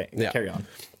 cool. Okay. Yeah. Carry on.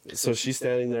 So she's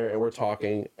standing there and we're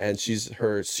talking, and she has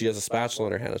a spatula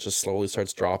in her hand. It just slowly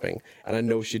starts dropping. And I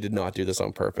know she did not do this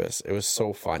on purpose. It was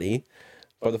so funny.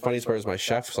 But the funniest part is my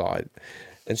chef saw it,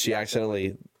 and she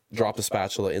accidentally dropped the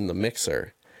spatula in the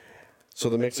mixer. So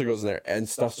the mixer goes in there, and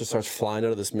stuff just starts flying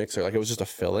out of this mixer. Like it was just a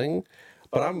filling.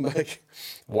 But I'm like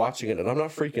watching it, and I'm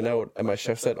not freaking out. And my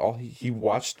chef said he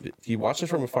watched it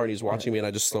from afar, and he's watching me, and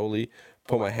I just slowly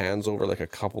put my hands over like a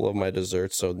couple of my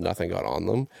desserts so nothing got on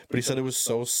them. But he said it was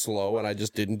so slow, and I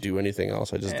just didn't do anything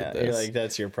else. I just did this. You're like,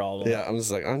 that's your problem. Yeah, I'm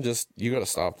just like, you got to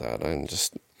stop that.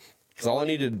 Because all I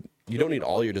needed, you don't need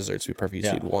all your desserts to be perfect. You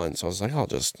just need one. So I was like, I'll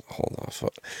just hold off.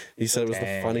 He said it was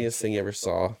the funniest thing he ever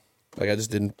saw. Like, I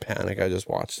just didn't panic. I just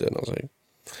watched it, and I was like,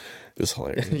 it was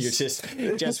hilarious.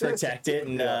 You just protect it,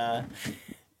 and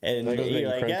you're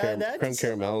like, that's creme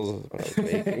caramels.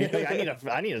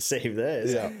 I need to save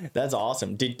this. Yeah, that's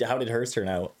awesome. How did hers turn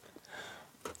out?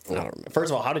 I don't remember. First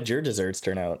of all, how did your desserts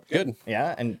turn out? Good.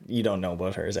 Yeah, and you don't know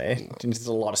about hers, eh? There's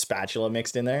a lot of spatula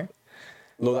mixed in there.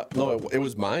 No, it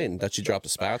was mine that she dropped the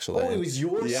spatula. Oh, it was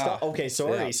your stuff. Okay,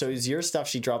 sorry. Yeah. So it was your stuff.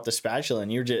 She dropped the spatula,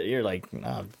 and you're like,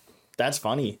 that's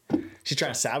funny. She's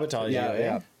trying to sabotage Yeah, you. Eh?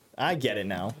 yeah. I get it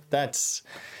now. That's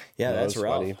that's was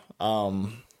rough. funny.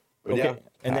 But Okay. yeah,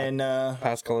 And then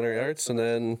past culinary arts, and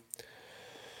then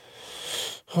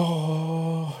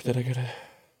did I get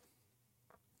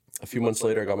a few months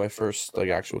later? I got my first like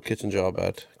actual kitchen job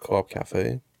at Co-op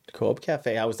Cafe. Co-op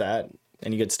Cafe, how was that?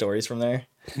 Any good stories from there?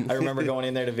 I remember going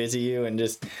in there to visit you and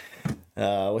just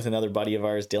with another buddy of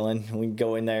ours, Dylan. We'd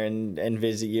go in there and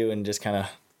visit you and just kind of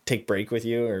take break with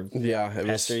you or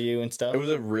pester you and stuff. It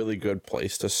was a really good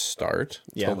place to start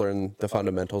to learn the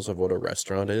fundamentals of what a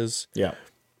restaurant is. Yeah.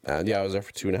 And I was there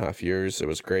for 2.5 years. It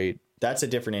was great. That's a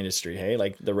different industry, hey?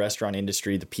 Like the restaurant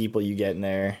industry, the people you get in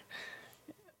there.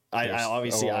 I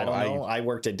obviously I don't know. I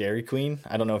worked at Dairy Queen.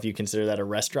 I don't know if you consider that a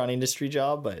restaurant industry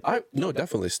job, but no,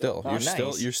 definitely still.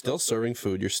 You're still serving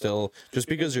food. You're still, just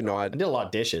because you're not. I did a lot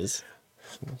of dishes.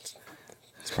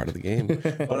 It's part of the game.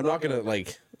 But I'm not gonna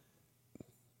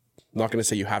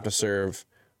say you have to serve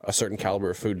a certain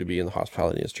caliber of food to be in the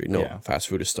hospitality industry. No, fast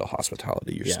food is still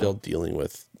hospitality. You're still dealing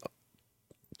with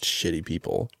shitty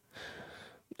people.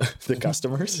 The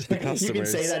customers. You can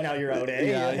say that now you're out, eh?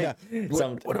 Yeah.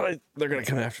 They're gonna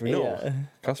come after me. No,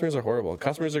 customers are horrible.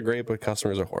 Customers are great, but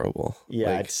customers are horrible.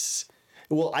 Yeah,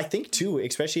 well, I think too,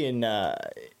 especially in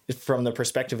from the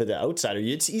perspective of the outsider,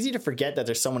 it's easy to forget that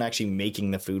there's someone actually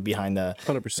making the food behind the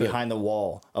 100%. behind the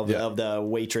wall of the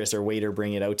waitress or waiter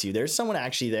bringing it out to you. There's someone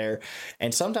actually there,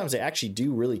 and sometimes they actually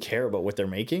do really care about what they're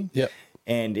making. Yeah.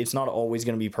 And it's not always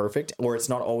going to be perfect, or it's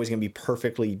not always going to be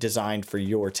perfectly designed for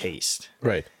your taste.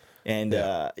 Right. And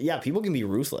people can be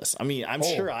ruthless. I mean, I'm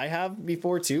sure I have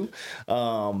before too.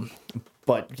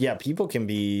 But yeah, people can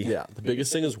be. Yeah. The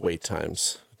biggest thing is wait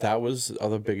times. That was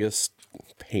the biggest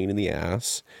pain in the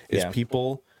ass. Is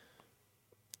people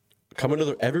come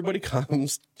into everybody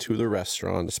comes to the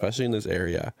restaurant, especially in this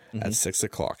area, at 6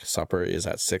 o'clock. Supper is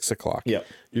at 6 o'clock. Yep.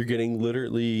 You're getting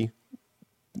literally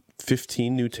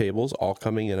 15 new tables all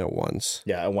coming in at once.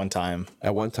 Yeah, at one time.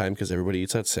 At one time, because everybody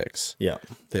eats at 6. Yeah.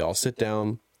 They all sit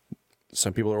down.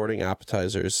 Some people are ordering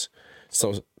appetizers.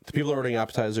 So the people are ordering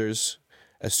appetizers.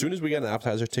 As soon as we get an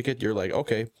appetizer ticket, you're like,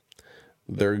 okay,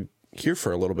 they're here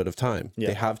for a little bit of time. Yeah.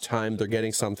 They have time. They're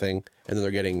getting something, and then they're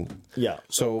getting. Yeah.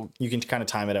 So you can kind of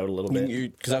time it out a little bit.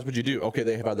 Because that's what you do. Okay,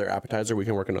 they have had their appetizer. We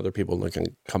can work on other people, and we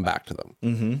can come back to them.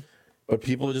 Mm-hmm. But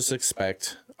people just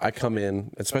expect. I come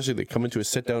in, especially they come into a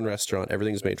sit-down restaurant.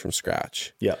 Everything's made from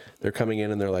scratch. Yeah. They're coming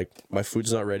in, and they're like, my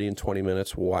food's not ready in 20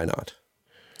 minutes. Why not?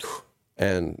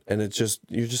 And it's just,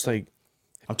 you're just like,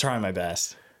 I'm trying my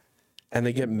best. And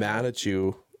they get mad at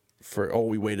you for,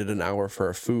 we waited an hour for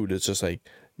our food. It's just like,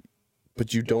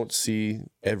 but you don't see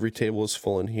every table is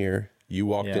full in here. You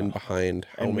walked in behind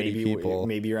how many people.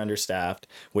 Maybe you're understaffed,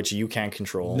 which you can't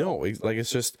control. No, like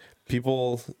it's just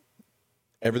people,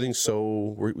 everything's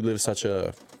so, we live such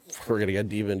a, we're going to get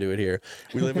deep into it here.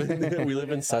 We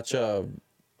live in such a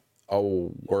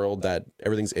world that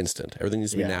everything's instant. Everything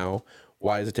needs to be now.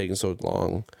 Why is it taking so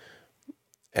long?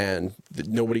 And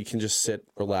nobody can just sit,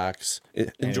 relax,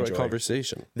 enjoy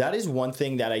conversation. That is one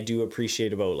thing that I do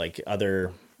appreciate about like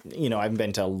other, I've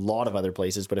been to a lot of other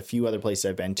places, but a few other places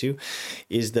I've been to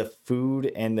is the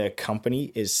food and the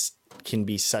company can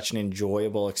be such an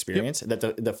enjoyable experience that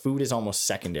the food is almost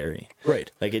secondary. Right.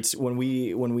 Like it's when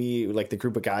we like the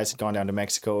group of guys had gone down to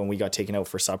Mexico and we got taken out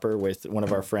for supper with one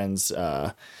of our friends,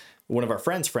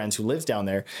 friends who lives down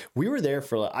there. We were there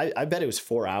for I bet it was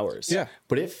 4 hours. Yeah.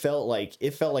 But it felt like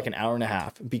an hour and a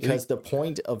half because the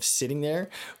point of sitting there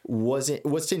was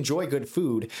to enjoy good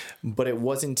food, but it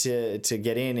wasn't to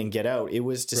get in and get out. It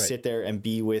was to sit there and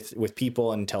be with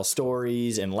people and tell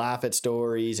stories and laugh at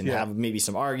stories and have maybe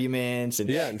some arguments and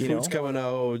food's coming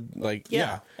out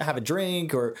have a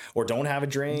drink or don't have a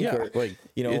drink or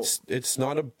it's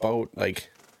not about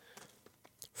like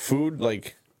food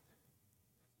like.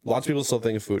 Lots of people still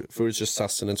think of food is just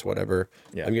sustenance, whatever.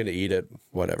 Yeah. I'm going to eat it,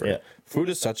 whatever. Yeah. Food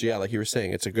is such, like you were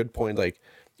saying, it's a good point. Like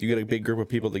you get a big group of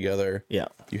people together. Yeah.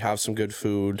 You have some good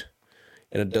food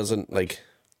and it doesn't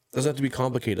have to be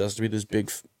complicated. It has to be this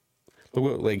big,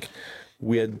 like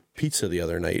we had pizza the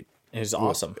other night. It was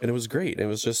awesome. And it was great. It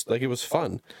was just like, it was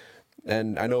fun.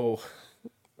 And I know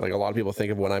like a lot of people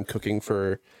think of when I'm cooking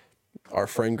for our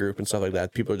friend group and stuff like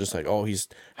that, people are just like, oh, he's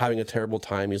having a terrible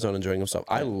time. He's not enjoying himself.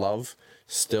 I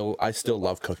still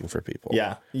love cooking for people.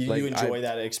 Yeah. You enjoy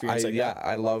that experience.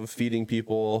 I love feeding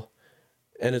people.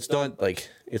 And it's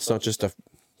not just a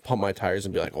pump my tires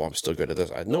and be like, oh, I'm still good at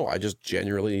this. I just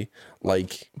genuinely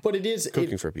like but it is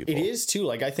cooking for people. It is too.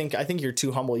 Like I think you're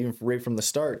too humble even right from the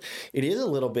start. It is a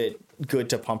little bit good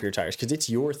to pump your tires because it's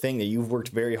your thing that you've worked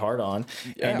very hard on.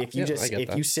 Yeah, and if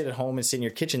you sit at home and sit in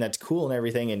your kitchen, that's cool and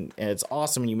everything, and it's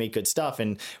awesome and you make good stuff.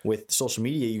 And with social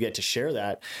media, you get to share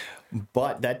that.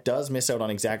 But that does miss out on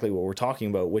exactly what we're talking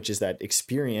about, which is that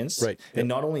experience. Right. And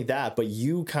not only that, but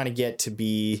you kind of get to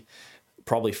be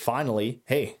probably finally,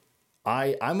 hey,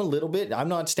 I'm a little bit, I'm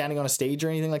not standing on a stage or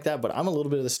anything like that, but I'm a little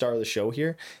bit of the star of the show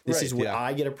here. This is what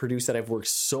I get to produce that I've worked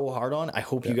so hard on. I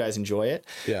hope you guys enjoy it.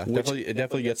 Yeah, it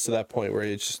definitely gets to that point where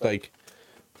it's just like,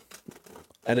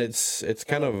 and it's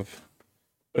kind of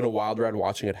been a wild ride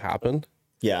watching it happen.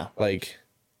 Yeah. Like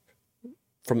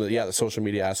from the social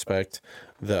media aspect,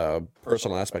 the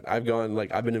personal aspect. I've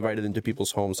been invited into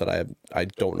people's homes that I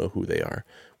don't know who they are.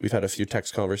 We've had a few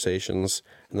text conversations,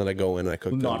 and then I go in and I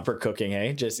cook. Not for cooking,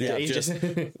 eh?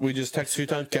 We just text a few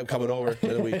times, kept coming over,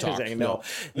 and then we talked. Saying, no,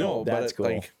 that's but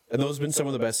cool. And those have been some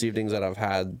of the best evenings that I've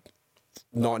had,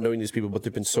 not knowing these people, but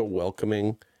they've been so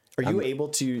welcoming. Are you able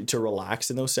to relax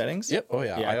in those settings? Yep. Oh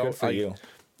yeah. Yeah, good for you.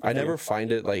 I never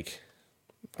find it like,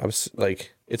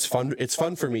 it's fun. It's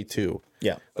fun for me too.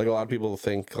 Yeah. Like a lot of people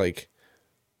think like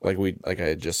I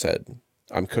had just said,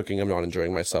 I'm cooking, I'm not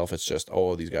enjoying myself. It's just,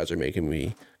 oh, these guys are making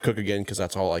me cook again because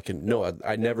that's all I can. No,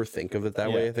 I never think of it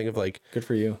that way. I think of like, good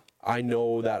for you. I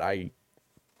know that I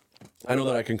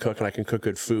can cook and I can cook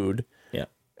good food. Yeah.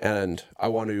 And I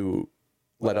want to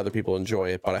let other people enjoy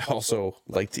it, but I also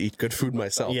like to eat good food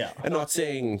myself. Yeah. I'm not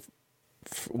saying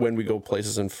when we go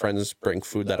places and friends bring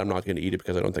food that I'm not going to eat it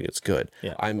because I don't think it's good.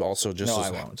 Yeah. I'm also just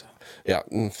I won't. Yeah.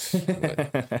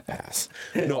 Pass.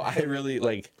 No, I really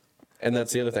like, and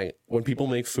that's the other thing. When people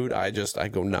make food, I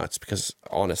go nuts because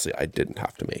honestly, I didn't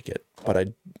have to make it,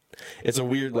 but it's a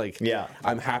weird, like,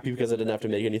 I'm happy because I didn't have to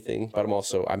make anything, but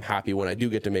I'm happy when I do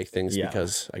get to make things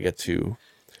because I get to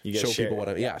show people what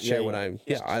share what I'm,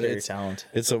 your talent.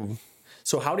 It's a,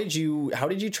 So how did you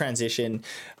transition,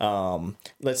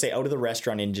 let's say, out of the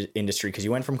restaurant industry? Because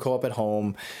you went from Co-op at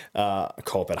Home,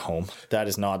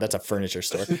 that's a furniture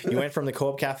store. You went from the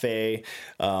Co-op Cafe,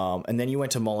 and then you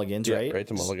went to Mulligan's, right? Right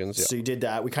to Mulligan's. Yeah. So you did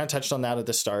that. We kind of touched on that at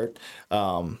the start.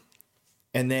 And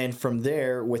then from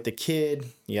there, with the kid,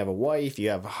 you have a wife, you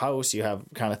have a house, you have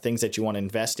kind of things that you want to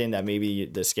invest in that maybe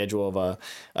the schedule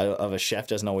of a chef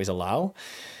doesn't always allow.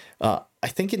 I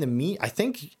think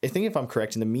if I'm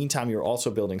correct, in the meantime, you're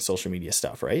also building social media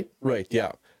stuff, right? Right.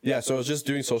 Yeah. Yeah. So I was just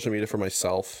doing social media for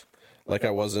myself. Like I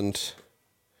wasn't,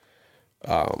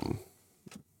 what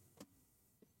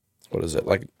is it?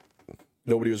 Like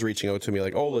nobody was reaching out to me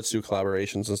like, oh, let's do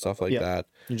collaborations and stuff like that.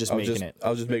 You're just making it. I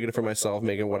was just making it for myself,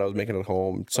 making what I was making at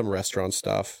home, some restaurant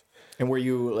stuff. And were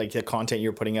you like the content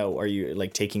you're putting out? Are you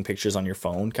like taking pictures on your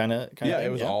phone, kind of? Yeah, it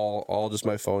was all just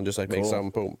my phone, just like make something,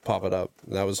 boom, pop it up.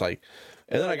 And that was like,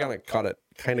 and then I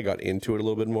kind of got into it a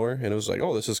little bit more, and it was like,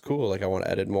 oh, this is cool. Like I want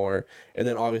to edit more. And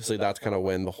then obviously that's kind of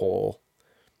when the whole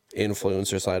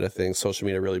influencer side of things, social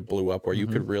media really blew up, where you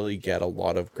could really get a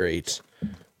lot of great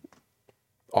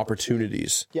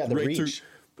opportunities. Yeah, the reach.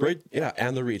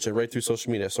 And the reach, and right through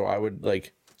social media. So I would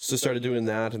just started doing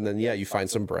that, and then you find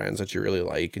some brands that you really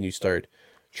like, and you start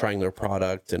trying their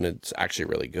product, and it's actually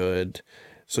really good.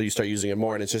 So you start using it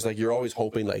more, and it's just like you're always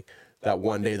hoping like that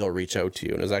one day they'll reach out to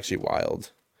you, and it's actually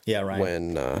wild. Yeah, right.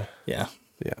 When yeah.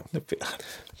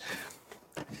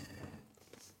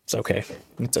 It's okay.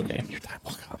 It's okay. Your time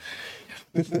will come.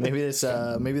 maybe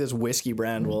this whiskey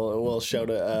brand will show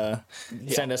to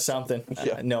send us something.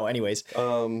 No, anyways.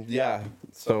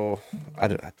 So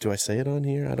do I say it on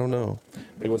here? I don't know.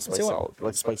 Maybe what's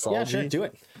Spiceology? Yeah, sure, do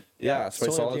it. Yeah,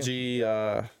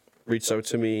 Spiceology reached out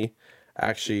to me.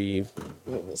 Actually,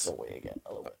 move this away again a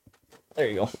little bit. There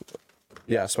you go.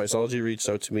 Yeah, Spiceology reached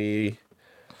out to me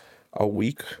a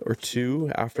week or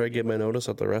two after I gave my notice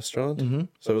at the restaurant. Mm-hmm.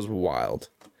 So it was wild.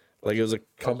 Like it was a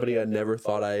company I never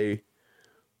thought I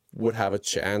would have a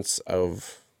chance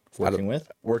of working with.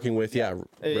 Yeah,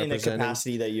 in the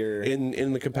capacity that you're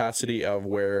in the capacity of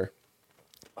where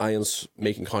I am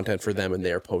making content for them and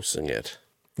they're posting it.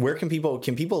 Where can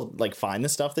people like find the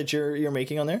stuff that you're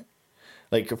making on there,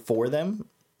 like for them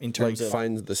in terms of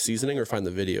find the seasoning or find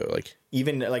the video, like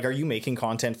even like are you making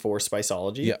content for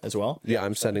Spiceology as well? Yeah,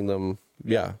 I'm sending them.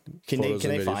 Yeah, can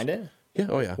they find it? Yeah.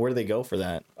 Oh yeah. Where do they go for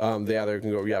that? They either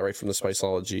can go right from the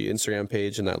Spiceology Instagram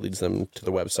page, and that leads them to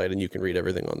the website, and you can read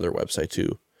everything on their website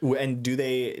too. And do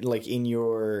they, like, in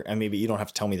your, and maybe you don't have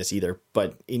to tell me this either,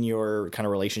 but in your kind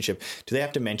of relationship, do they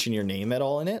have to mention your name at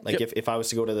all in it? Like, Yep. if I was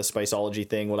to go to the Spiceology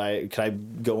thing, could I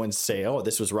go and say, oh,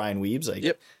 this was Ryan Wiebes? Like,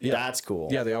 Yep. Yeah. That's cool.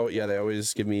 Yeah, they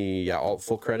always give me all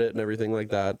full credit and everything like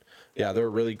that. Yeah, they're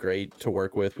really great to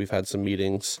work with. We've had some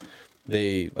meetings.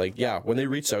 They when they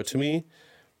reached out to me,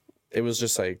 it was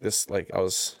just like this, like I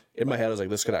was in my head, I was like,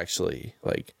 this could actually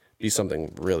like be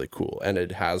something really cool, and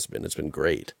it has been. It's been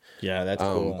great. Yeah, that's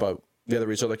cool. But the other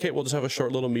reached out like, hey, we'll just have a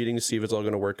short little meeting to see if it's all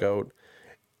going to work out.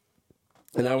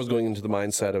 And I was going into the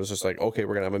mindset, I was just like, okay,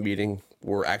 we're going to have a meeting.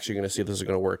 We're actually going to see if this is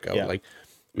going to work out. Yeah. Like,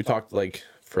 we talked like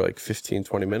for like 15,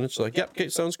 20 minutes. Like, yep, okay,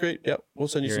 sounds great. Yep, we'll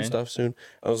send you some stuff soon.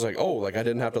 I was like, oh, like I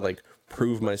didn't have to like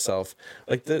prove myself.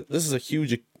 Like this is a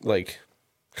huge like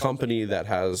company that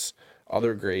has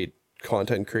other great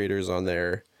content creators on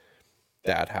there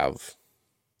that have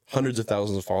hundreds of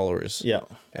thousands of followers. Yeah.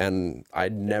 And I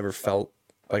never felt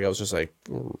like I was just like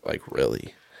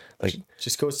really. Like,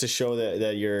 just goes to show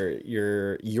that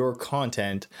your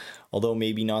content, although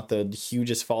maybe not the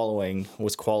hugest following,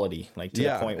 was quality. Like to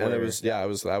the point where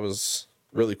that was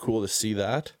really cool to see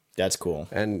that. That's cool.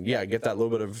 And get that little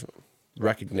bit of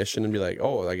recognition and be like,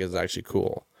 oh, like it's actually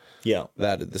cool. Yeah.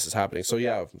 That this is happening.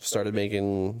 So started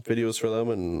making videos for them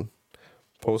and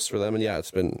posts for them,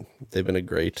 and they've been a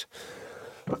great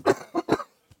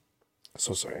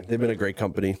so sorry. They've been a great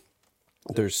company.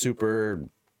 They're super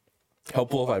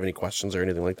helpful if I have any questions or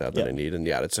anything like that I need. And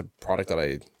it's a product that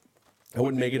I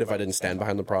wouldn't make it if I didn't stand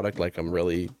behind the product. Like I'm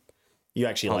really, you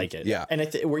actually like it. Yeah. And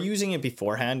we're using it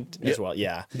beforehand as well.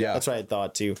 Yeah. Yeah. That's what I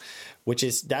thought too,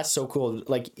 that's so cool.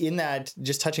 Like in that,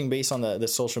 just touching base on the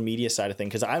social media side of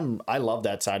things. Cause I love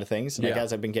that side of things. Like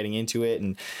as I've been getting into it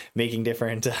and making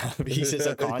different pieces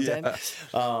of content.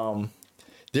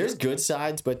 There's good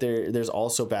sides, but there's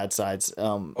also bad sides.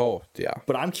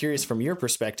 But I'm curious from your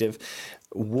perspective,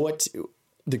 what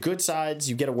the good sides,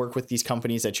 you get to work with these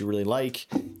companies that you really like,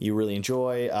 you really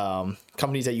enjoy,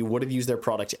 companies that you would have used their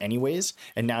product anyways,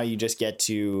 and now you just get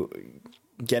to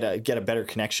get a better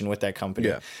connection with that company.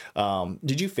 Yeah.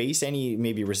 Did you face any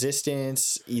maybe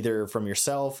resistance either from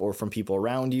yourself or from people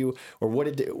around you, or what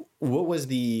was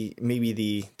the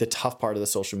tough part of the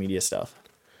social media stuff?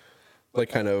 Like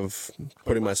kind of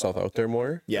putting myself out there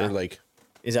more. Yeah. Or like,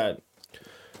 is that?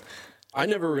 I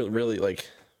never really like,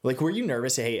 were you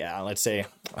nervous? Hey, let's say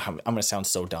I'm going to sound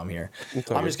so dumb here.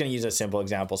 I'm just going to use a simple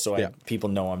example so people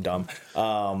know I'm dumb.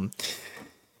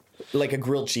 Like a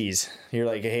grilled cheese. You're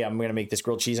like, hey, I'm going to make this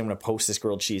grilled cheese. I'm going to post this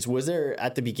grilled cheese. Was there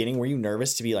at the beginning, were you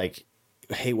nervous to be like,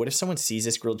 hey, what if someone sees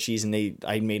this grilled cheese and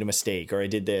I made a mistake or I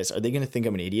did this? Are they going to think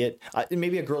I'm an idiot?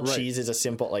 Maybe a grilled cheese is a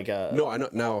simple No, I know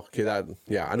now. Okay,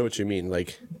 I know what you mean.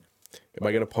 Like, am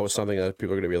I going to post something that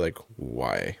people are going to be like,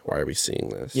 why are we seeing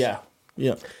this? Yeah.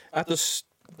 Yeah. At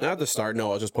the start, no,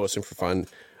 I was just posting for fun.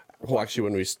 Well, actually,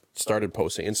 when we started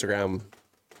posting, Instagram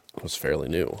was fairly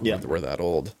new. Yeah. We're that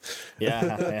old.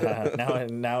 Yeah.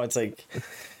 Now it's like,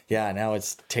 now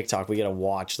it's TikTok. We got to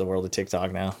watch the world of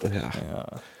TikTok now. Yeah.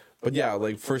 But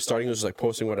like first starting it was just like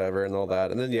posting whatever and all that.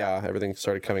 And then everything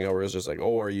started coming over. It was just like,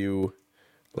 oh, are you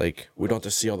like, we don't have to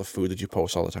see all the food that you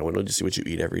post all the time. We don't have to see what you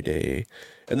eat every day.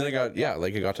 And then I got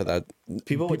to that.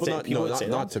 People would say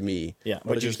not to me. Yeah.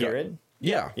 But you hear it?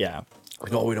 Yeah. Yeah.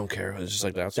 Like, oh, we don't care. It's just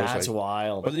like that. So that's like,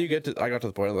 wild. But then I got to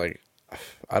the point of like,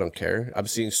 I don't care. I'm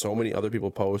seeing so many other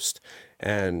people post,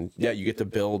 and you get to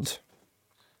build,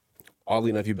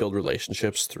 oddly enough, you build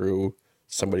relationships through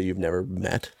somebody you've never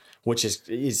met. Which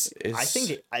is I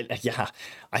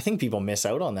think people miss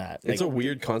out on that. It's a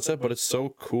weird concept, but it's so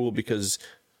cool because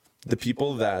the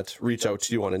people that reach out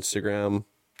to you on Instagram,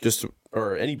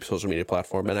 or any social media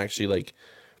platform, and actually like,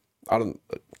 I don't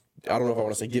know if I want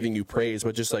to say giving you praise,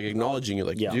 but just like acknowledging you,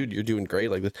 like, dude, you're doing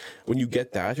great. Like, when you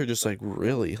get that, you're just like,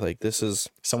 really, like, this is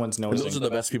someone's noticing. Those are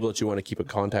the best people that you want to keep in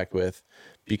contact with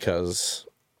because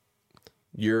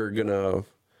you're gonna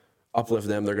uplift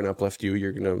them, they're gonna uplift you,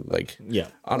 you're gonna like,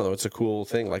 I don't know, it's a cool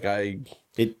thing. Like I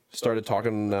started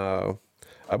talking, I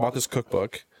bought this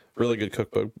cookbook, really good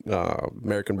cookbook,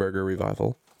 American Burger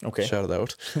Revival. Okay, shout it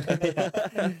out.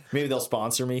 Maybe they'll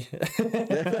sponsor me.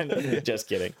 Just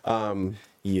kidding.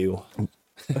 You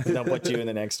they'll put you in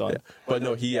the next one. But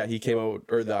no, he came out,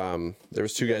 or there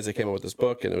was two guys that came out with this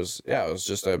book, and it was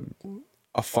just a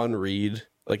fun read.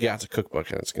 Like, it's a cookbook,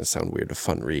 and it's going to sound weird, a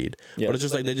fun read. Yeah. But it's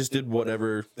just like they just did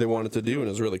whatever they wanted to do, and it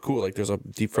was really cool. Like, there's a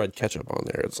deep fried ketchup on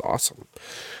there. It's awesome.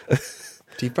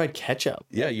 Deep fried ketchup?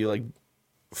 Yeah, you, like,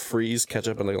 freeze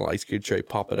ketchup in like a ice cube tray,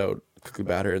 pop it out, quickly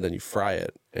batter, and then you fry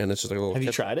it. And it's just like a little Have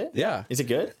you tried it? Yeah. Is it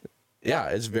good? Yeah,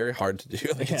 it's very hard to do.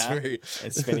 Like,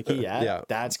 it's finicky, yeah.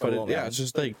 That's cool. It's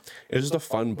just like, it's just a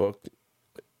fun book.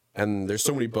 and there's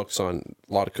so many books on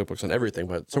a lot of cookbooks on everything,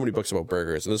 but so many books about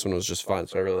burgers, and this one was just fun,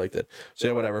 so I really liked it. So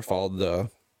yeah, whatever, followed the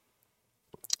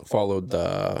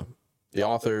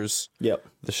authors, Yep.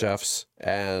 the chefs,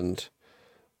 and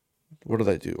what did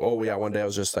I do? Oh yeah, one day I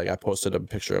was just like, I posted a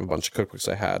picture of a bunch of cookbooks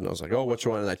I had, and I was like, oh, which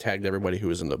one? And I tagged everybody who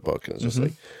was in the book, and it's just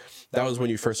like, that was when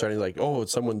you first started like, oh,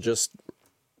 someone just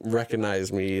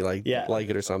recognized me, like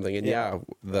it or something,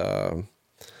 and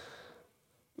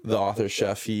the author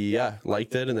chef, he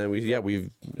liked it, and then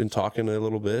we've been talking a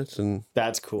little bit, and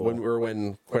that's cool.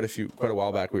 When quite a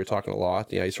while back we were talking a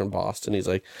lot. Yeah, he's from Boston. He's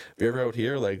like, if you're ever out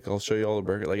here, like I'll show you all the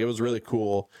burger. Like it was really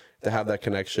cool to have that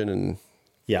connection and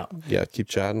keep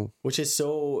chatting. Which is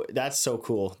that's so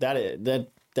cool.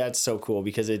 That's so cool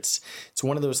because it's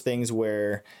one of those things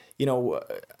where, you know,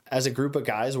 as a group of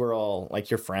guys, we're all like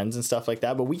your friends and stuff like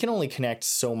that, but we can only connect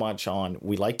so much on,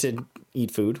 we like to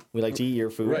eat food. We like to eat your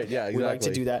food. Right. Yeah, exactly. We like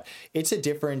to do that. It's a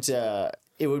different,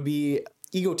 it would be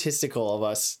egotistical of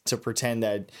us to pretend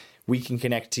that we can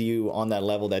connect to you on that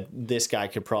level that this guy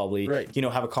could probably, you know,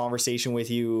 have a conversation with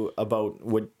you about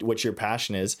what your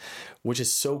passion is, which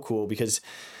is so cool because,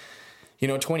 you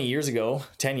know, 10 years ago,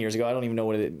 I don't even know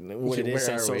what it is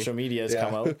since social media has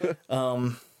come out.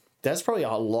 That's probably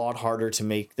a lot harder to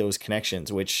make those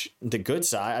connections, which the good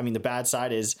side, I mean, the bad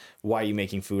side is why are you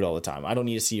making food all the time? I don't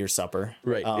need to see your supper.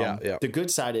 Right. The good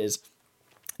side is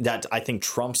that I think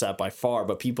trumps that by far,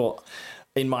 but people,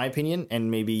 in my opinion,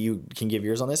 and maybe you can give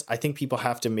yours on this, I think people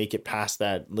have to make it past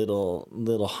that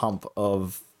little hump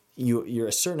of you're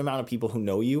a certain amount of people who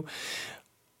know you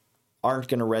aren't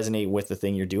going to resonate with the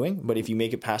thing you're doing. But if you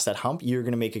make it past that hump, you're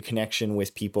going to make a connection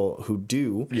with people who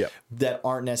do that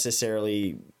aren't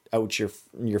necessarily out your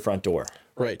front door.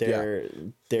 Right.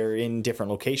 They're in different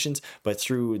locations, but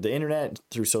through the internet,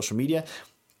 through social media,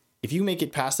 if you make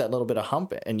it past that little bit of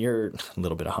hump and and you're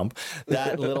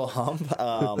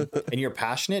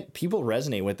passionate, people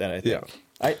resonate with that, I think.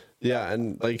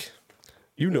 And like,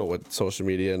 you know what social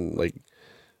media and like,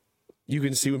 you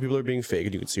can see when people are being fake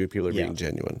and you can see when people are being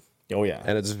genuine. Oh yeah.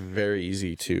 And it's very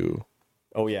easy to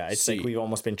it's like we've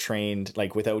almost been trained,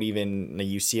 like without even,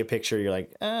 you see a picture, you're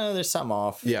like, there's something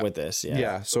off with this.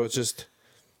 So it's just,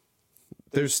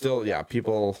 there's still,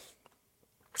 people,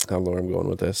 I don't know where I'm going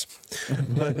with this.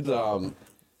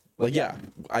 But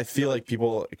I feel like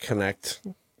people connect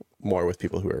more with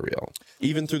people who are real.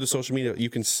 Even through the social media, you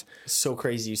can... So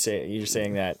crazy you're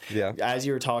saying that. Yeah. As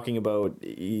you were talking about,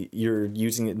 you're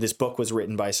using... This book was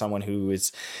written by someone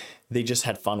they just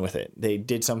had fun with it. They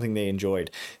did something they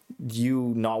enjoyed.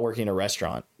 You not working in a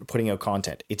restaurant, putting out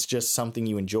content, it's just something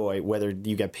you enjoy, whether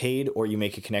you get paid or you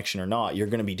make a connection or not, you're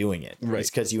going to be doing it. Right. It's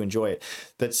because you enjoy it.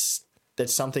 That's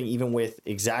something, even with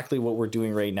exactly what we're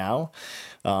doing right now.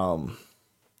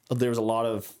 There was a lot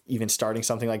of, even starting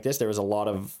something like this, there was a lot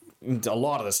of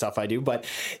the stuff I do, but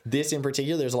this in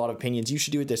particular, there's a lot of opinions. You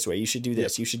should do it this way. You should do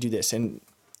this. You should do this.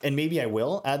 And maybe I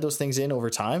will add those things in over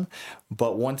time.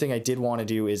 But one thing I did want to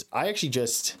do is I actually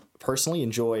just personally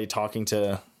enjoy talking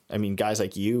to, guys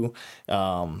like you,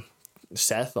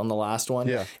 Seth on the last one.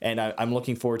 Yeah. And I'm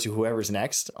looking forward to whoever's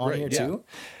next on here too.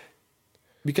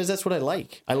 Because that's what I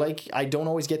like. I don't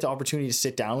always get the opportunity to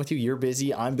sit down with you. You're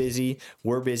busy. I'm busy.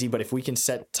 We're busy. But if we can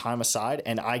set time aside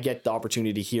and I get the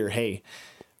opportunity to hear, hey,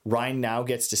 Ryan now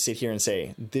gets to sit here and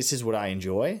say, this is what I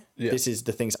enjoy. Yeah. This is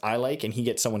the things I like. And he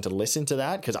gets someone to listen to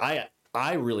that because I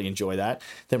really enjoy that.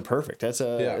 Then perfect. It's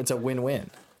a win-win.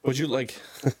 Would you like...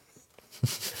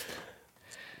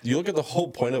 You look at the whole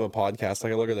point of a podcast.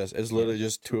 Like I look at this. It's literally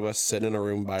just two of us sitting in a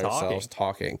room by ourselves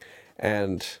talking.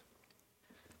 And...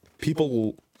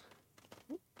 People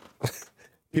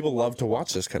love to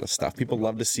watch this kind of stuff. People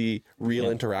love to see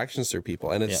real interactions through people.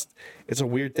 And it's a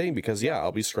weird thing because,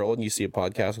 I'll be scrolling, you see a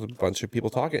podcast with a bunch of people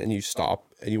talking, and you stop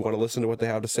and you want to listen to what they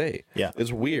have to say. Yeah.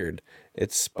 It's weird.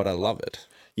 But I love it.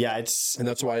 Yeah, and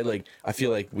that's why I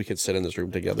feel like we could sit in this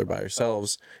room together by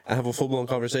ourselves and have a full-blown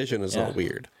conversation. It's not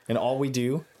weird. And all we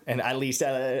do, and at least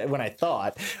when I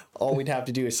thought, all we'd have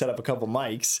to do is set up a couple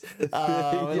mics.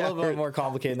 A little bit more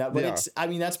complicated than that. But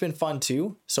that's been fun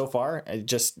too so far. It's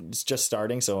just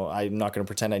starting, so I'm not going to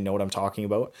pretend I know what I'm talking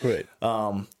about. Right.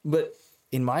 But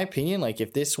in my opinion,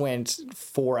 if this went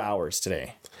 4 hours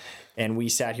today, and we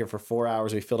sat here for 4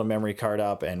 hours, we filled a memory card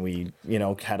up, and we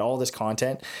had all this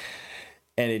content,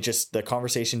 and the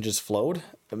conversation just flowed.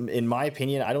 In my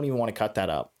opinion, I don't even want to cut that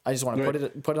up. I just want to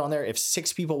put it on there. If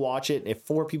 6 people watch it, if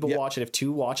 4 people watch it, if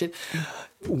 2 watch it,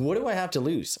 what do I have to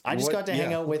lose? I just got to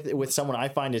hang out with someone I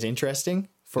find is interesting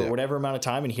for whatever amount of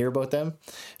time and hear about them.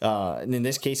 And in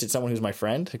this case, it's someone who's my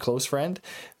friend, a close friend.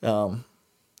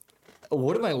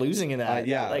 what am I losing in that?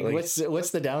 Yeah, like what's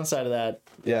the downside of that?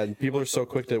 Yeah, people are so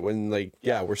quick that when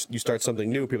you start something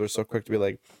new, people are so quick to be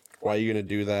like, why are you gonna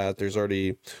do that? There's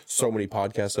already so many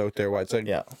podcasts out there. Why? It's like,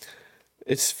 Yeah,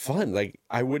 it's fun. Like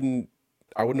I wouldn't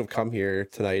have come here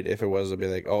tonight if it was to be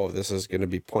like, oh, this is gonna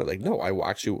be point. Like no, I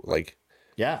actually like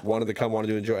wanted to come, wanted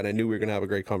to enjoy, and I knew we were gonna have a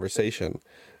great conversation.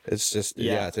 It's just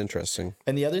it's interesting.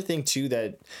 And the other thing too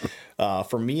that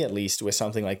for me at least with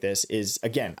something like this is,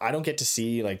 again, I don't get to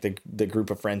see like the group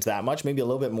of friends that much, maybe a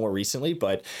little bit more recently,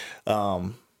 but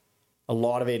a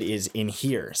lot of it is in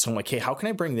here. So I'm like, hey, how can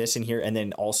I bring this in here and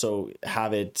then also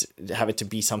have it to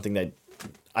be something that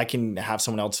I can have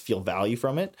someone else feel value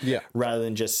from it, rather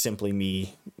than just simply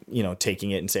me,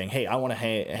 taking it and saying, hey, I want to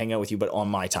hang out with you, but on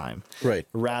my time. Right.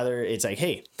 Rather, it's like,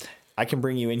 hey, I can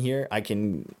bring you in here. I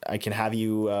can have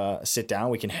you sit down.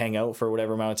 We can hang out for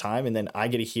whatever amount of time, and then I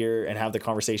get to hear and have the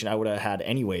conversation I would have had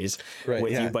anyways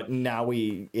with you. But now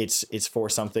it's for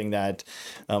something that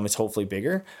is hopefully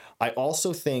bigger. I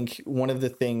also think one of the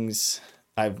things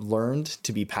I've learned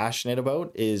to be passionate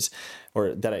about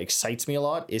or that excites me a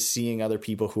lot, is seeing other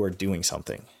people who are doing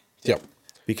something. Yep.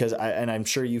 Because I'm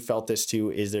sure you felt this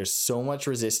too, is there's so much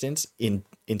resistance in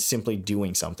simply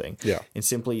doing something. Yeah. And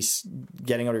simply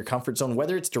getting out of your comfort zone,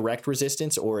 whether it's direct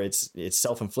resistance or it's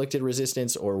self-inflicted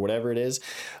resistance or whatever it is.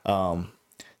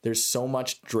 There's so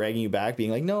much dragging you back, being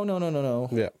like, no.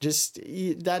 Yeah. Just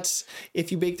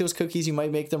if you bake those cookies, you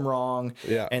might make them wrong.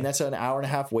 Yeah. And that's an hour and a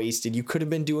half wasted. You could have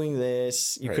been doing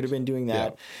this. You could have been doing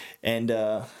that.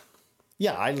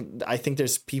 Yeah. And I think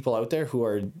there's people out there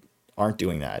who aren't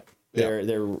doing that.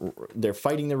 They're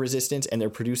fighting the resistance, and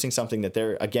they're producing something that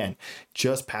they're, again,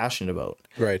 just passionate about.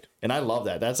 Right. And I love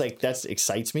that. That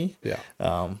excites me. Yeah. I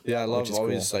love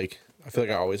always cool. Like, I feel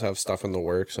like I always have stuff in the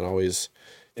works and always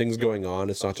things going on.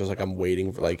 It's not just like I'm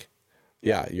waiting for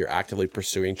you're actively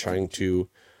pursuing, trying to,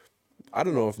 I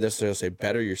don't know if necessarily say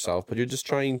better yourself, but you're just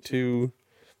trying to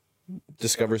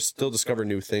discover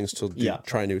new things,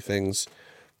 try new things,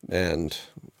 and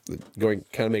going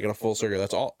kind of making a full circle.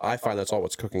 That's all I find. That's all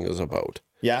what's cooking is about.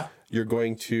 Yeah. You're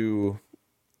going to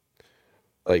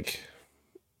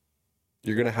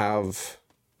you're going to have,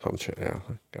 I'm trying to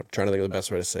think of the best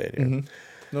way to say it here. Mm-hmm.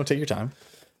 No, take your time.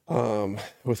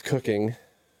 With cooking,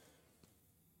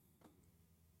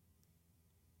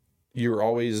 you're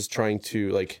always trying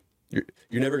to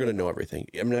you're never going to know everything.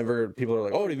 People are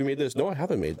like, oh, have you made this? No, I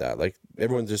haven't made that. Like,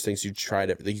 everyone just thinks you tried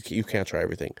it. You can't try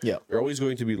everything. Yeah. You're always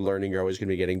going to be learning. You're always going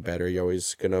to be getting better. You're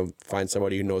always going to find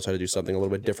somebody who knows how to do something a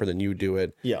little bit different than you do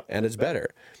it. Yeah. And it's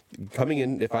better. Coming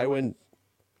in, if I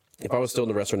was still in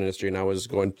the restaurant industry and I was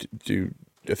going to do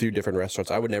a few different restaurants,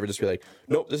 I would never just be like,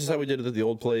 nope, this is how we did it at the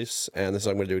old place, and this is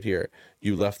how I'm going to do it here.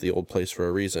 You left the old place for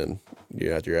a reason.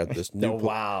 You're at this new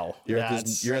You're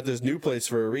at this new place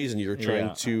for a reason. You're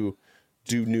trying to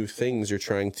do new things. You're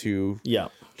trying to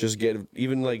just get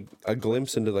even like a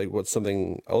glimpse into like what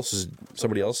somebody else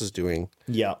is doing.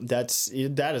 Yeah, that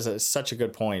is such a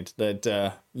good point,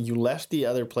 that you left the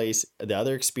other place, the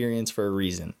other experience, for a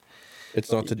reason.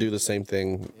 It's not to do the same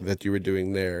thing that you were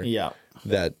doing there. Yeah.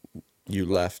 That you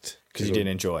left because you didn't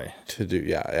enjoy to do.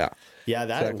 Yeah. That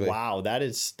exactly. Wow.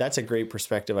 That's a great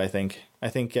perspective. I think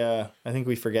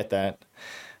we forget that.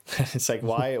 It's like,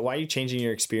 why are you changing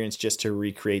your experience just to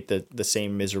recreate the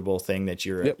same miserable thing that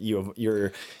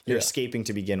you're escaping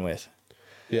to begin with?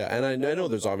 Yeah. And I know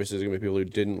there's obviously going to be people who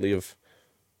didn't leave,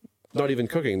 not even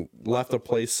cooking, left a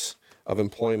place of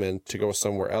employment to go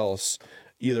somewhere else,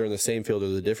 either in the same field or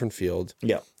the different field.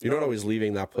 Yeah. You're not always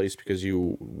leaving that place because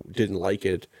you didn't like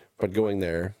it, but going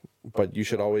there. But you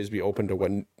should always be open to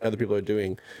what other people are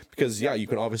doing, because you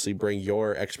can obviously bring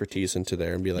your expertise into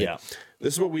there and be like,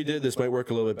 this is what we did. This might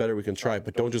work a little bit better. We can try it,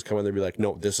 but don't just come in there and be like,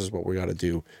 no, this is what we got to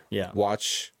do. Yeah.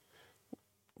 Watch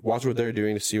what they're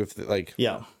doing to see if if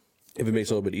it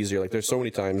makes it a little bit easier. Like, there's so many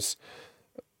times,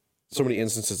 so many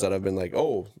instances that I've been like,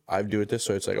 oh, I do it this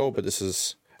way. It's like, oh, but this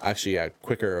is actually a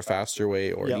quicker or faster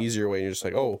way or an easier way. And you're just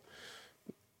like, oh.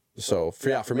 So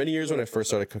for many years when I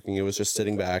first started cooking, it was just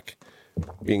sitting back,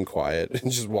 being quiet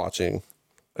and just watching.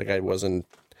 Like, I wasn't,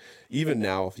 even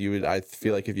now, I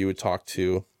feel like if you would talk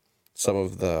to some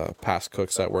of the past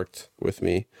cooks that worked with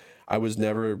me, I was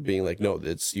never being like, no,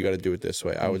 you got to do it this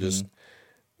way. I would just,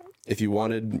 if you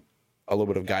wanted a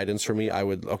little bit of guidance from me, I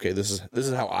would, okay, this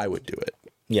is how I would do it.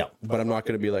 Yeah. But I'm not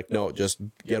going to be like, no, just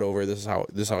get over it. This is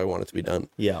how I want it to be done.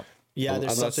 Yeah. Yeah,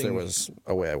 unless there was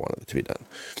a way I wanted it to be done.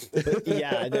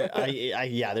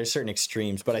 But there's certain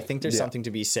extremes, but I think there's something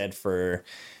to be said for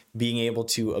being able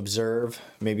to observe,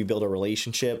 maybe build a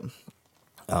relationship,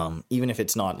 even if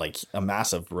it's not like a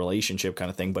massive relationship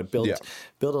kind of thing, but build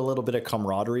a little bit of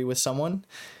camaraderie with someone.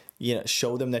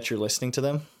 show them that you're listening to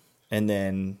them. And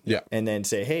then,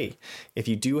 say, hey, if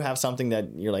you do have something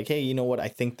that you're like, hey, you know what? I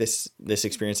think this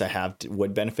experience I have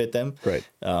would benefit them. Right.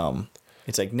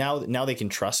 It's like now they can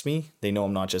trust me. They know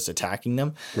I'm not just attacking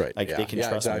them. Right. Like they can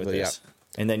trust me with this.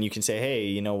 And then you can say, hey,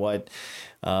 you know what?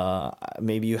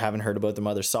 Maybe you haven't heard about them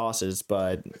other sauces,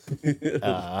 but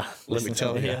let me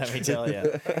tell you. Let me tell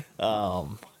you.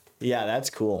 Yeah, that's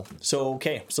cool. So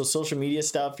so social media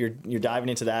stuff, you're diving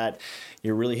into that.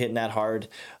 You're really hitting that hard.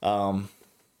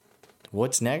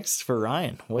 What's next for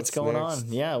Ryan? What's going on?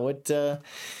 Yeah, what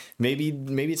maybe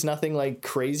it's nothing like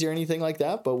crazy or anything like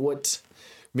that, but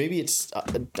maybe it's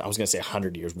I was going to say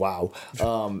 100 years. Wow.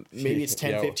 Maybe it's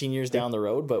 10, 15 years down the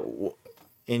road, but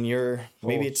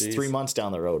maybe it's 3 months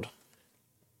down the road.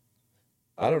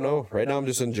 I don't know. Right now I'm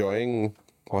just enjoying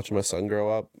watching my son grow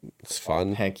up. It's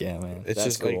fun. Heck yeah, man. It's That's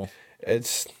just cool. like,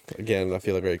 it's, again, I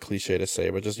feel like very cliche to say,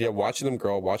 but just, watching them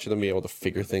grow, watching them be able to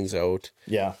figure things out.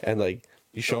 Yeah. And like,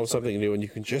 you show them something new and you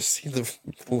can just see the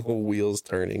little wheels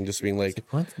turning, just being like,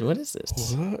 what is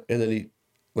this? What? And then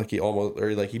he almost,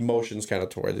 or like he motions kind of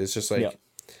towards it. It's just like,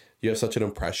 you have such an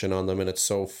impression on them and it's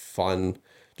so fun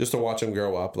just to watch him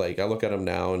grow up. Like I look at him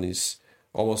now and he's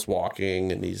almost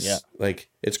walking and he's like,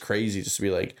 it's crazy just to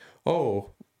be like,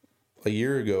 oh, a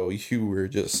year ago you were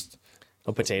just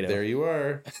a potato. There you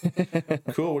are.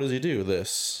 Cool. What does he do?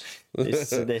 This.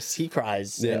 He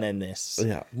cries and then this.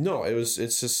 Yeah. No, it's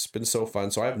just been so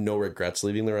fun. So I have no regrets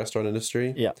leaving the restaurant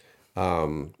industry. Yeah.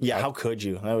 How could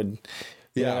you? I would.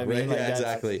 Yeah, right. Like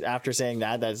exactly. After saying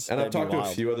that, I've talked to a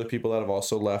few other people that have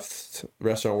also left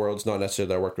restaurant worlds, not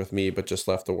necessarily that worked with me, but just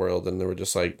left the world, and they were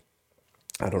just like,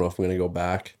 I don't know if I'm going to go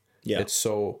back. Yeah. It's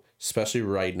so, especially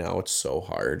right now, it's so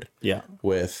hard. Yeah.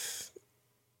 We're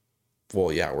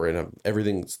in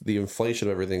everything's the inflation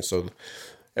of everything, so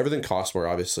everything costs more.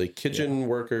 Obviously, kitchen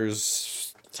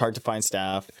workers. It's hard to find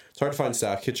staff.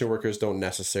 Kitchen workers don't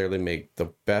necessarily make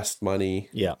the best money.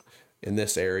 Yeah. In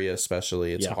this area,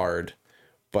 especially, it's hard.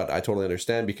 But I totally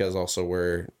understand because also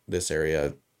we're this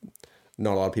area,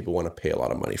 not a lot of people want to pay a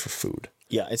lot of money for food.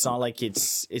 Yeah, it's not like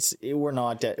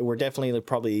we're definitely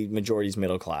probably majority's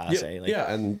middle class.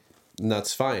 And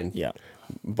that's fine. Yeah.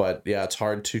 But yeah, it's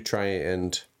hard to try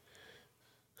and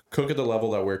cook at the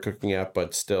level that we're cooking at,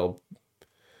 but still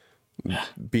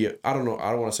be, I don't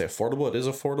want to say affordable. It is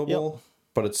affordable,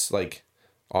 but it's like,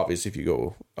 obviously if you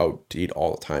go out to eat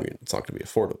all the time, it's not going to be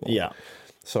affordable. Yeah.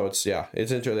 So it's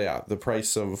interesting. Yeah. The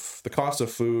cost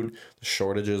of food, the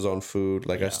shortages on food.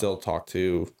 Like I still talk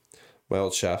to my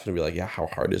old chef and be like, how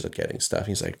hard is it getting stuff?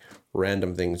 He's like,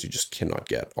 random things you just cannot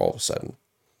get all of a sudden.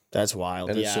 That's wild.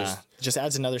 And it just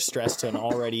adds another stress to an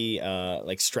already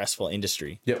stressful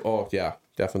industry. Yep. Oh yeah,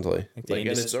 definitely. And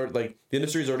it's like the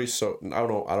industry is already so, I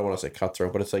don't want to say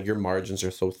cutthroat, but it's like your margins are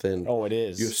so thin. Oh, it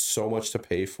is. You have so much to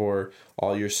pay for,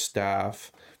 all your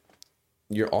staff,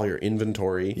 all your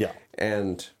inventory. Yeah.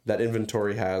 And that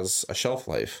inventory has a shelf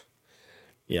life.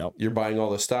 Yeah. You're buying all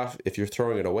this stuff. If you're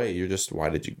throwing it away, you're just, why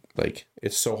did you,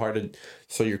 it's so hard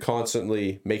so you're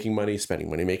constantly making money, spending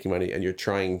money, making money, and you're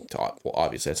trying to, well,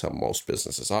 obviously that's how most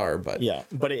businesses are, but. Yeah,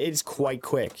 but it's quite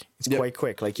quick. It's quite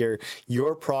quick. Like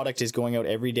your product is going out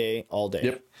every day, all day.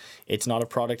 Yep. It's not a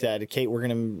product that, okay,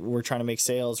 we're trying to make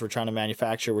sales, we're trying to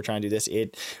manufacture, we're trying to do this,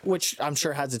 which I'm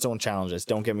sure has its own challenges,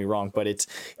 don't get me wrong, but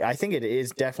I think it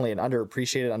is definitely an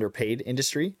underappreciated, underpaid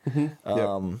industry.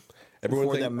 Mm-hmm.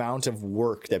 For the amount of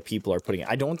work that people are putting in.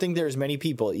 I don't think there's many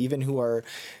people, even who are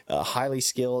highly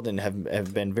skilled and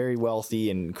have been very wealthy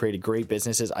and created great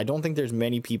businesses. I don't think there's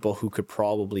many people who could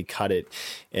probably cut it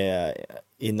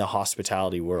in the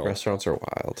hospitality world. Restaurants are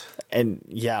wild. And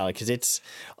yeah, because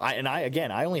I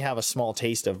only have a small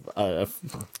taste of a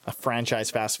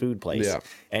franchise fast food place. Yeah.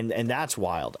 And that's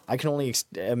wild. I can only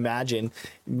imagine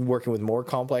working with more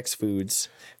complex foods,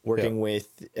 working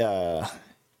with...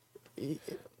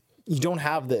 you don't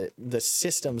have the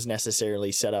systems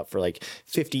necessarily set up for like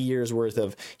 50 years worth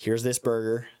of here's this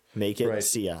burger, make it,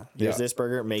 see ya. Here's this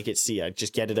burger, make it, see ya.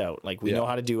 Just get it out. Like we know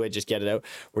how to do it, just get it out.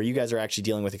 Where you guys are actually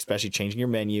dealing with, especially changing your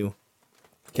menu.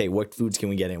 Okay, what foods can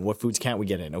we get in? What foods can't we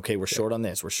get in? Okay, we're short on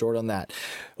this. We're short on that.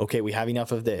 Okay, we have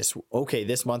enough of this. Okay,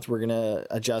 this month we're going to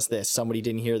adjust this. Somebody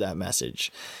didn't hear that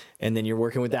message. And then you're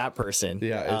working with that person.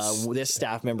 Yeah, this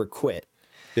staff member quit.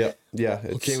 Yeah, yeah.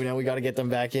 Okay, now we got to get them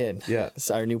back in. Yeah.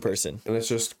 It's our new person. And it's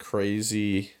just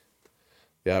crazy.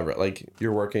 Yeah, like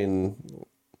you're working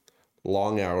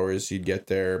long hours. You'd get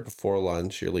there before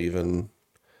lunch. You're leaving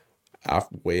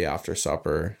way after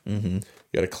supper. Mm-hmm. You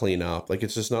got to clean up. Like,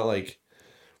 it's just not like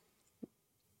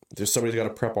somebody's got to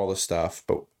prep all this stuff.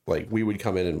 But, like, we would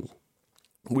come in and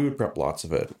we would prep lots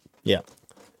of it. Yeah.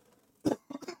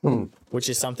 which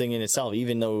is something in itself.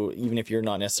 Even if you're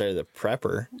not necessarily the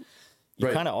prepper, you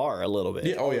Right. kind of are a little bit.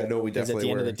 Yeah, oh yeah, no, we Because at definitely the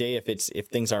end were. of the day, if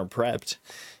things aren't prepped,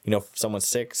 if someone's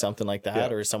sick, something like that,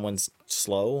 Yeah. or someone's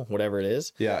slow, whatever it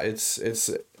is. Yeah, it's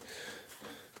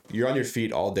you're on your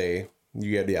feet all day.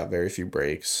 You get very few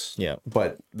breaks. Yeah.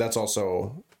 But that's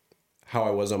also how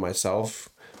I was on myself.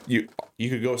 You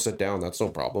could go sit down, that's no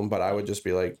problem, but I would just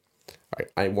be like,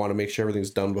 I want to make sure everything's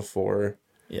done before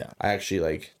Yeah. I actually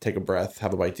like take a breath,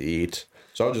 have a bite to eat.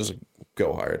 So I'll just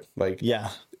go hard. Like Yeah.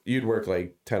 you'd work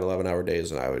like 10, 11-hour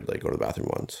days and I would like go to the bathroom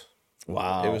once.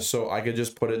 Wow. It was so I could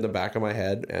just put it in the back of my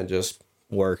head and just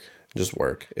work.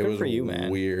 work. It Good was for you, man.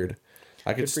 weird.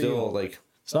 I could for still you. like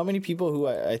It's not many people who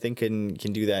I think can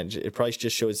do that. It probably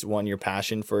just shows your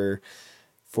passion for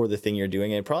the thing you're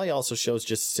doing. And it probably also shows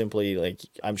just simply like,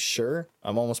 I'm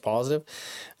almost positive.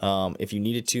 If you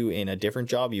needed to in a different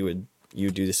job, you would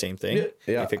do the same thing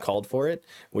Yeah. if it called for it,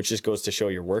 which just goes to show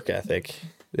your work ethic.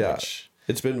 Yeah. Which,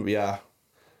 It's been,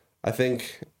 I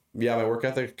think, my work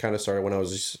ethic kind of started when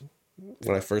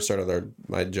I first started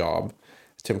my job,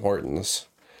 Tim Hortons.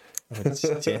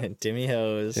 Timmy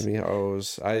Hose, Timmy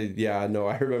O's. I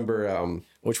remember,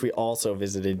 which we also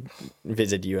visited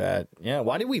you at. Yeah.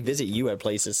 Why did we visit you at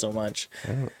places so much?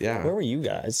 yeah. Where were you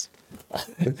guys? Why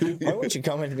weren't you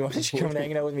coming? Why don't you come and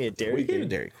hanging out with me at Dairy We came to Queen?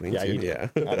 Dairy Queen, Yeah, too, you did.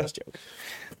 yeah. I'm just joking.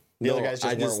 The other guys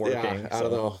just weren't working. I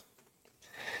don't know.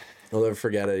 I'll never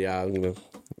forget it. Yeah,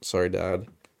 sorry, Dad.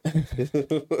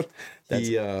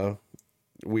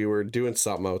 We were doing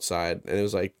something outside, and it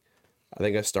was like, I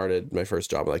think I started my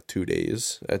first job in like 2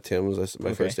 days at Tim's.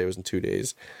 My first day was in 2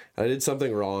 days. And I did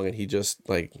something wrong, and he just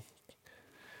like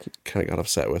kind of got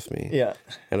upset with me. Yeah.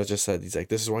 And it just said, he's like,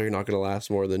 this is why you're not going to last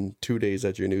more than 2 days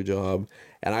at your new job.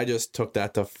 And I just took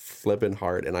that to flipping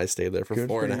heart, and I stayed there for Good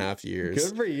four for and a you. half years.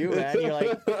 Good for you, man. You're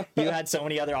like, you had so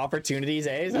many other opportunities,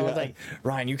 eh? So I was like,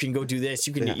 Ryan, you can go do this.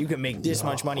 You can make this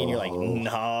much money, and you're like,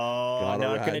 no, I'm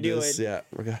not gonna do it. Yeah.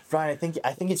 Ryan,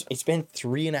 I think it's been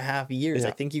 3.5 years. Yeah.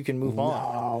 I think you can move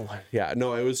on. Yeah.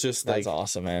 No, it was just That's like,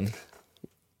 awesome, man.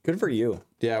 Good for you.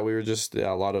 yeah, we were just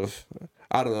a lot of,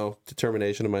 I don't know,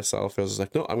 determination in myself. I was just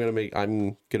like, no, I'm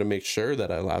gonna make sure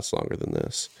that I last longer than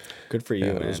this. Good for you,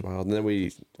 Yeah, man. it was wild. And then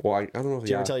I don't know. Did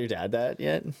you ever tell your dad that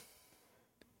yet?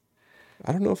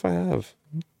 I don't know if I have.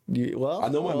 Well, I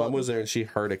know my mom was there and she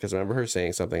heard it because I remember her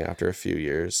saying something after a few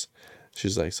years.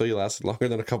 She's like, "So you lasted longer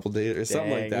than a couple days or something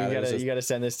like that." You gotta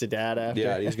send this to Dad after.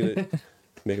 Yeah, he's gonna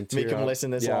make him tear Make him up. listen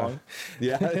this Yeah. long.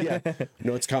 Yeah.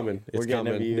 No, it's coming. It's We're getting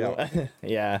a coming. view. Yeah.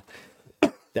 Yeah.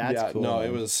 That's Yeah, cool. no, man.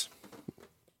 it was.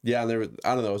 Yeah, and there was,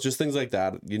 I don't know, it's just things like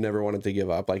that. You never wanted to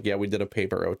give up. Like, yeah, we did a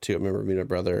paper route too. I remember me and my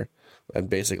brother, and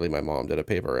basically my mom did a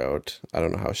paper route. I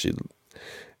don't know how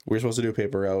we were supposed to do a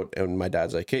paper route, and my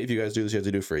dad's like, "Hey, if you guys do this, you have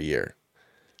to do it for a year."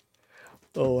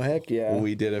 Oh heck yeah.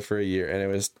 We did it for a year, and it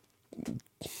was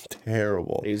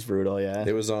terrible. It was brutal, yeah.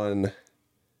 It was on.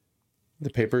 The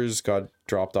papers got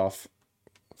dropped off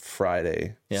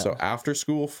Friday, Yeah. so after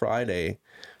school Friday,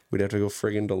 we'd have to go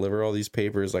friggin' deliver all these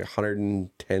papers, like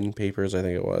 110 papers, I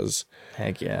think it was.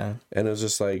 Heck yeah. And it was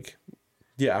just like,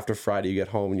 yeah, after Friday you get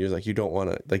home and you're like, you don't want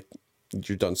to, like,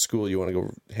 you're done school, you want to go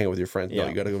hang out with your friends. No, Yeah.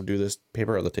 you got to go do this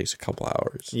paper route that takes a couple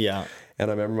hours. Yeah. And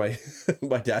I remember my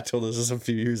my dad told us this a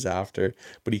few years after,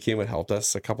 but he came and helped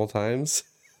us a couple times.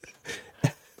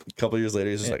 A couple years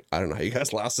later, he's just like, I don't know how you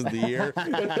guys lasted the year.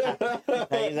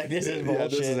 He's like, this is bullshit. Yeah,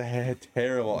 this is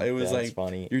terrible. It was That's like,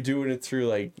 funny. you're doing it through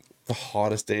like the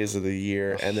hottest days of the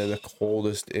year and then the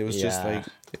coldest. It was just Yeah. like,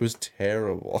 it was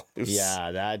terrible. It was,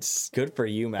 Yeah, that's good for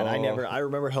you, man. Oh. I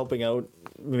remember helping out,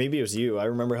 maybe it was you. I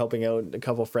remember helping out a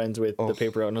couple friends with the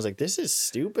paper route, and I was like, this is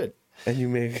stupid. And you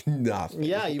make nothing.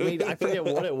 Yeah, I forget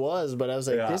what it was, but I was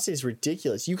like, Yeah. this is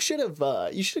ridiculous. You should have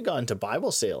gone to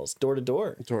Bible sales, door to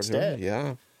door instead.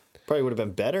 Yeah. Probably would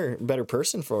have been better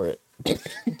person for it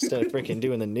instead of freaking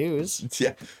doing the news,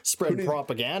 Yeah. spreading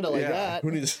propaganda like that.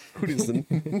 Who needs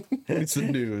the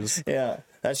news? Yeah,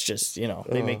 that's just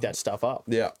they make that stuff up.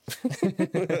 Yeah.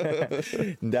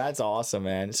 That's awesome,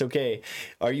 man. It's okay.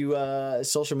 Are you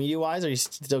social media wise? Are you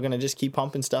still gonna just keep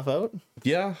pumping stuff out?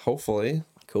 Yeah, hopefully.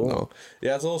 Cool. No.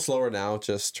 Yeah, it's a little slower now,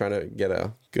 just trying to get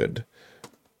a good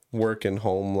work and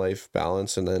home life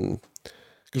balance, and then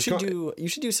You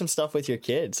should do some stuff with your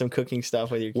kids, some cooking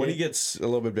stuff with your kids. when he gets a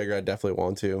little bit bigger, I definitely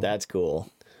want to. That's cool.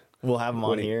 We'll have him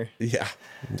on here. Yeah.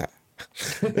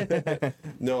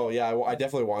 No, yeah, I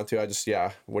definitely want to. I just,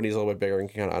 when he's a little bit bigger and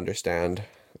can kind of understand,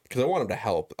 because I want him to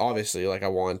help. Obviously, like I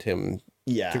want him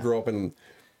Yeah. to grow up and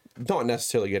not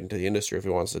necessarily get into the industry if he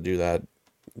wants to do that,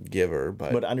 giver,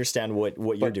 But understand what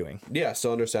you're doing. yeah,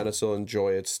 still understand it, still enjoy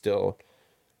it, still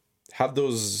have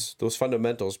those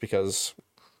fundamentals, because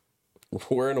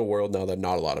we're in a world now that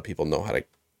not a lot of people know how to.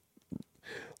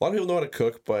 A lot of people know how to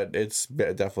cook, but it's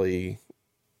definitely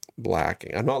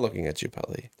lacking. I'm not looking at you,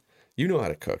 Pelly. You know how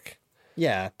to cook.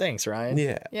 Yeah, thanks, Ryan.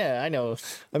 Yeah. Yeah, I know.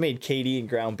 I made Katie and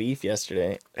ground beef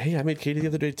yesterday. Hey, I made Katie the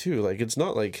other day too. Like, it's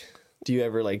not like. Do you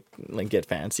ever like get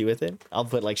fancy with it? I'll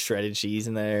put like shredded cheese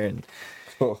in there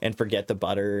and forget the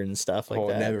butter and stuff like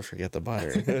that. Never forget the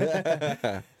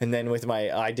butter. And then with my,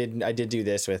 I did do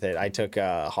this with it. I took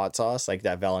hot sauce, like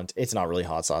that it's not really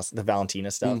hot sauce, the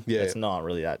Valentina stuff. It's not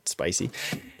really that spicy.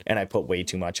 And I put way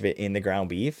too much of it in the ground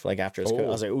beef. Like after it's cooked, I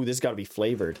was like, ooh, this got to be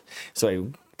flavored. So I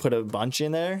put a bunch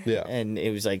in there. Yeah. And it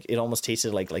was like, it almost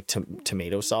tasted like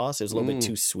tomato sauce. It was a little bit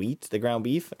too sweet, the ground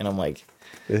beef. And I'm like,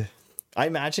 I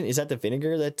imagine, is that the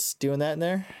vinegar that's doing that in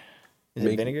there? Is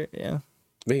it vinegar? Yeah.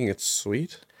 Making it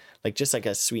sweet? Like just like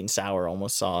a sweet and sour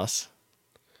almost sauce.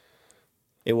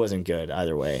 It wasn't good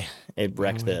either way. It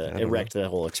wrecked the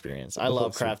whole experience. I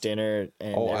love craft dinner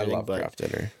and everything, I love craft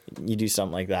dinner. You do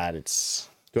something like that, it's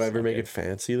Do I ever make it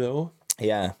fancy though?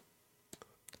 Yeah.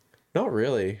 Not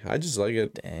really. I just like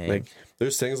it. Dang. Like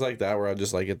there's things like that where I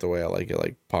just like it the way I like it,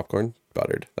 like popcorn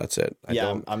buttered. That's it.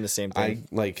 I'm the same thing.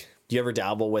 I like. Do you ever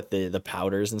dabble with the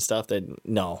powders and stuff?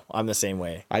 No, I'm the same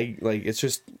way. I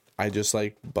just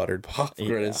like buttered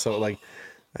popcorn, and so like,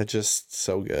 it's just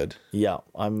so good. Yeah,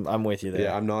 I'm with you there.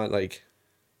 Yeah, I'm not like.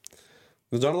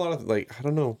 There's not a lot of like, I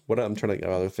don't know what I'm trying to think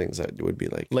of other things that would be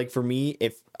like. Like for me,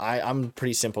 if I'm a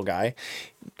pretty simple guy,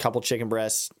 couple chicken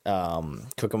breasts,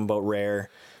 cook them about rare,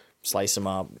 slice them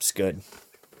up, it's good.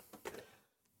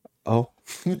 Oh,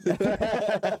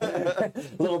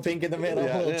 Little pink in the middle,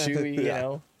 a little chewy, you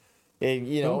know. And,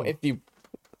 you know, if you,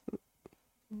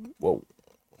 whoa,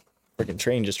 freaking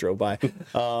train just drove by.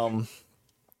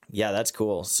 Yeah, that's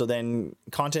cool. So then,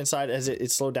 content side, has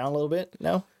it slowed down a little bit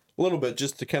now? a little bit,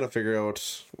 just to kind of figure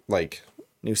out like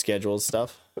New schedules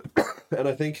stuff. And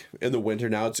I think in the winter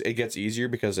now it gets easier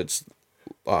because it's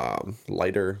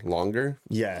lighter longer.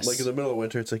 Yes. Like in the middle of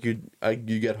winter, it's like you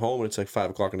get home and it's like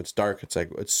 5 o'clock and it's dark. It's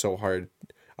like it's so hard.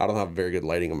 I don't have very good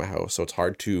lighting in my house, so it's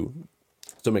hard to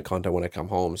make content when I come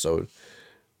home. So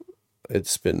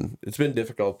it's been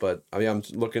difficult, but I mean I'm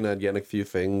looking at getting a few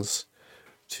things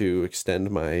to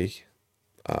extend my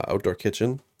outdoor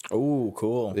kitchen. Oh,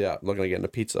 cool. Yeah, looking at getting a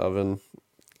pizza oven,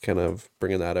 kind of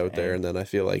bringing that out there, and then I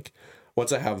feel like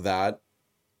once I have that,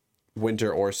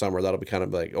 winter or summer, that'll be kind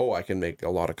of like, oh, I can make a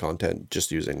lot of content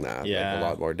just using that. Yeah. Like a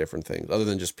lot more different things other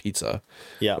than just pizza.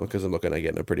 Yeah. Because I'm looking at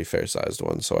getting a pretty fair sized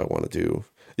one. So I want to do,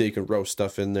 you can roast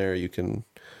stuff in there. You can.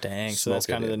 Dang. So that's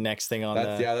kind of the next thing on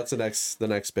that. Yeah, that's the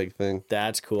next big thing.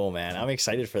 That's cool, man. I'm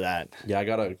excited for that. Yeah,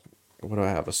 what do I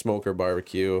have? A smoker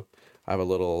barbecue. I have a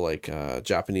little like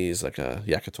Japanese, like a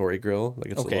yakitori grill.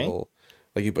 Like it's a little,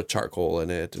 like you put charcoal in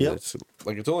it. And it's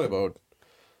like, it's only about,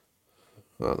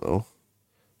 I don't know,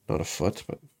 not a foot,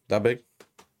 but that big.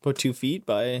 About 2 feet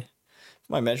by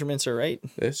my measurements are right.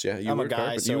 This, yeah. I'm a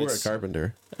guy, so you were a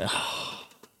carpenter.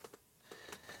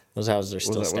 Those houses are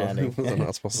still standing. Was I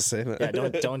not supposed to say that?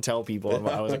 Yeah, don't tell people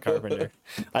I was a carpenter.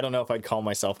 I don't know if I'd call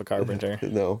myself a carpenter.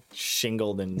 No.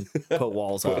 Shingled and put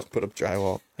walls up. Put up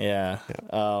drywall. Yeah.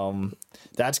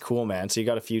 That's cool, man. So you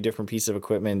got a few different pieces of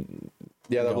equipment.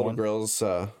 Yeah, that little grills.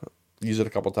 Use it a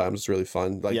couple times. It's really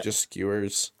fun. Like just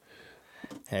skewers.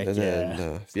 Heck and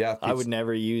then I would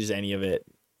never use any of it.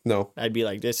 No. I'd be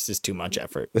like, this is too much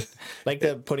effort. Like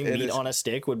the putting meat on a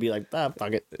stick would be like, fuck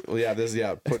it. Well,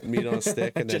 yeah, put meat on a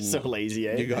stick and just then so lazy,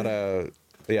 eh? You gotta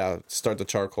start the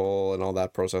charcoal, and all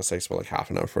that process takes about like half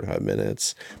an hour, 45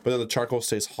 minutes. But then the charcoal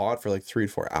stays hot for like 3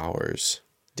 to 4 hours.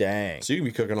 Dang. So you can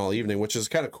be cooking all evening, which is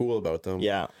kind of cool about them.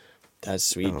 Yeah. That's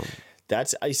sweet.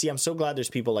 I'm so glad there's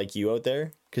people like you out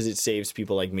there, because it saves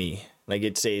people like me. Like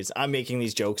it saves, I'm making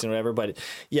these jokes and whatever, but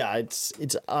yeah, it's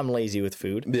I'm lazy with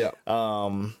food. Yeah.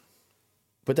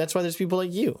 But that's why there's people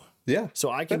like you. Yeah. So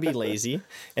I can be lazy,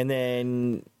 and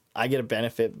then I get a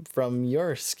benefit from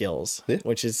your skills,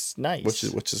 which is nice.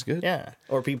 Which is good. Yeah.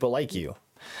 Or people like you.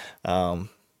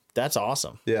 That's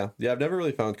awesome. Yeah. Yeah. I've never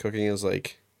really found cooking as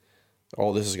like,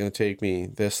 oh, this is going to take me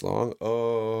this long.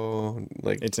 Oh,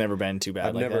 like it's never been too bad.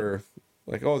 I've never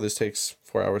like, oh, this takes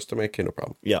 4 hours to make. No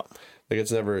problem. Yeah. Like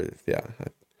it's never. Yeah.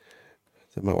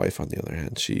 My wife, on the other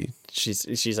hand,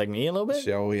 she's like me a little bit.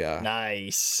 Oh yeah.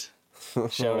 Nice.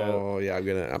 Shout out. Oh yeah,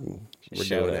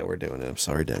 we're doing it. I'm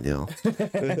sorry, Danielle.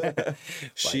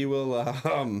 She will.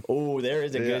 Oh, there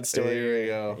is a good story. Here we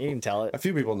go. You can tell it. A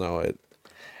few people know it.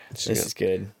 This is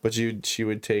good. But she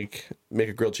would make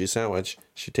a grilled cheese sandwich.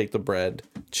 She'd take the bread,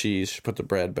 cheese, she'd put the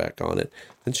bread back on it,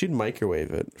 and she'd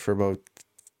microwave it for about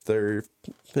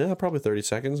probably 30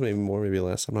 seconds, maybe more, maybe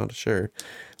less. I'm not sure.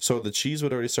 So the cheese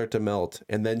would already start to melt,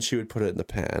 and then she would put it in the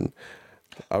pan,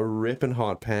 a ripping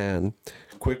hot pan,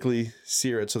 quickly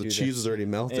sear it so the cheese is already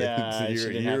melted. Yeah,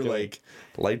 you're like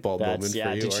light bulb moment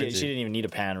for you. She didn't even need a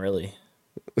pan really.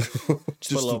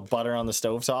 Just put a little butter on the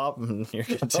stovetop and you're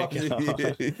good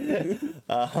to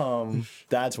go.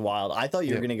 That's wild. I thought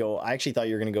you were gonna go. I actually thought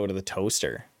you were gonna go to the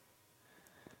toaster.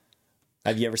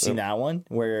 Have you ever seen that one?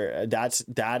 Where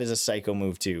that is a psycho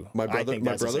move too. My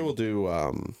brother will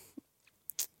do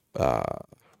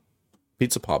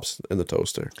pizza pops in the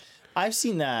toaster. I've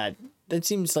seen that. That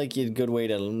seems like a good way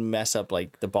to mess up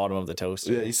like the bottom of the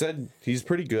toaster. Yeah, he said he's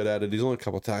pretty good at it. He's only a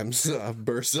couple times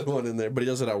bursted one in there, but he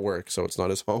does it at work, so it's not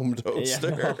his home toaster.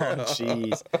 Yeah. Oh,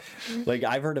 jeez. Like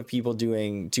I've heard of people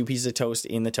doing 2 pieces of toast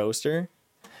in the toaster,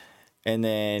 and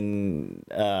then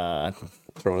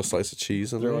throwing a slice of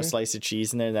cheese in there. Throw a slice of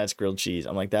cheese in there. That's grilled cheese.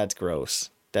 I'm like, that's gross.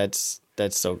 That's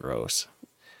so gross.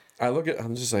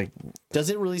 I'm just like, does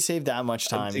it really save that much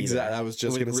time? Exactly. I was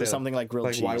just gonna say something like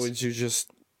grilled cheese. Why would you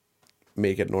just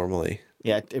make it normally?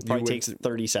 Yeah, it probably takes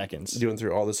 30 seconds. Doing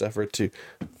through all this effort to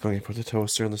put the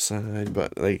toaster on the side,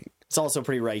 but like it's also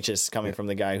pretty righteous coming from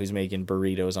the guy who's making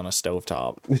burritos on a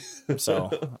stovetop.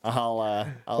 So I'll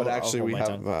but actually we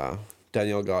have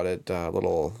Danielle got it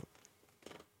little.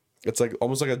 It's like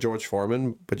almost like a George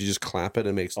Foreman, but you just clap it and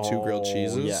it makes 2 grilled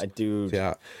cheeses. Yeah, dude.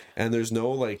 Yeah. And there's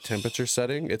no like temperature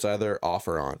setting. It's either off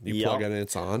or on. You plug it in,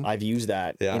 it's on. I've used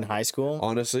that in high school.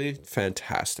 Honestly,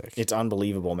 fantastic. It's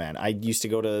unbelievable, man. I used to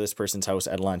go to this person's house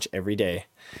at lunch every day,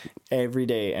 and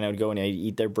I would go and I'd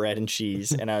eat their bread and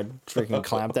cheese, and I'd freaking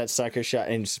clamp that sucker shut,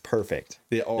 and it's perfect.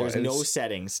 Yeah, there's no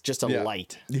settings, just a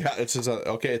light. Yeah, it's just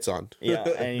okay, it's on. Yeah,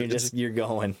 and you're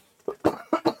going.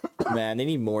 Man, they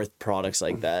need more products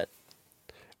like that.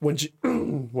 When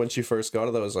she first got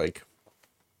it, I was like,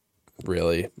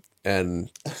 really? And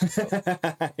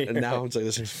now it's like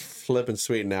this is flipping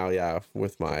sweet. Now,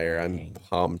 with Meyer, I'm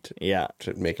pumped. Yeah,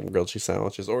 to make him grilled cheese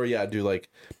sandwiches, or do like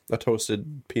a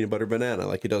toasted peanut butter banana.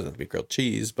 Like it doesn't have to be grilled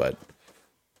cheese, but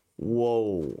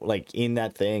whoa, like in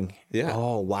that thing. Yeah.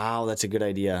 Oh wow, that's a good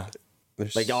idea.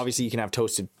 Like obviously you can have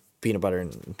toasted peanut butter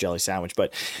and jelly sandwich,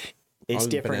 but it's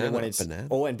different when it's banana.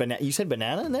 Oh, and banana. You said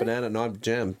banana in there? Banana, not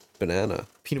jam. Banana.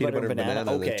 Peanut butter and banana.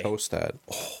 Okay. And then toast that.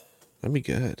 Oh, that'd be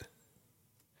good.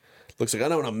 Looks like I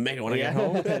don't want to make it when I get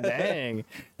home. Dang,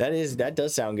 that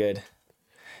does sound good.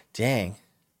 Dang.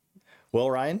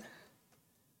 Well, Ryan.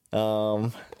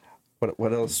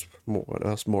 What else? What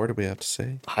else more do we have to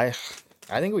say? I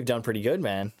think we've done pretty good,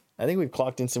 man. I think we've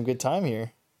clocked in some good time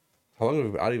here. How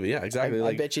long have we? Yeah, exactly.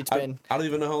 I bet you it's been. I don't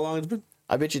even know how long it's been.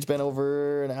 I bet you it's been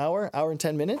over an hour and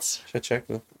 10 minutes. Should I check?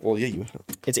 Well, yeah, you have.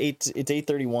 It's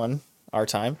 8:31 our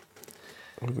time.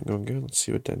 I've been going good. Let's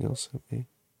see what Danielle sent me.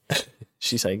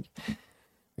 She's like, "Are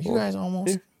you guys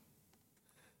almost?"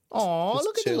 Oh,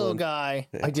 look at the little guy.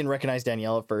 Yeah. I didn't recognize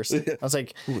Danielle at first. I was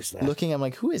like, who is that? Looking, I'm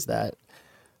like, who is that?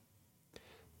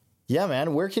 Yeah,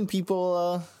 man. Where can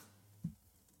people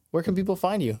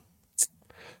find you?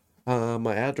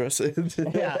 My address.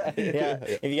 yeah.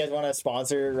 If you guys want to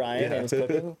sponsor Ryan and his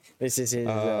cooking, this is his.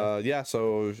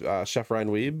 So Chef Ryan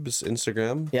Wiebe's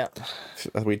Instagram. Yeah.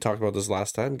 We talked about this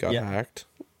last time. Got hacked.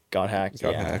 Got hacked.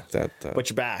 But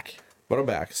you're back. But I'm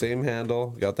back. Same handle.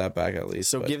 Got that back at least.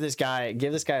 So give this guy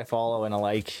a follow and a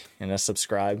like and a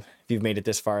subscribe if you've made it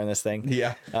this far in this thing.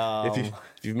 Yeah. If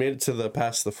you've made it to the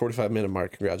 45-minute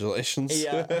mark, congratulations.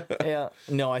 Yeah.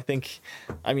 No, I think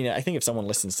if someone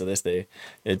listens to this, I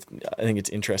think it's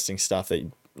interesting stuff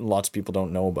that lots of people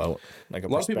don't know about. Like a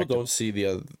lot of people don't see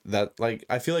that. Like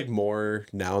I feel like more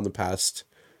now in the past,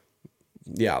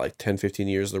 like 10, 15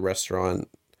 years, the restaurant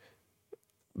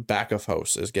back of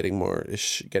house is getting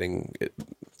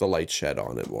the light shed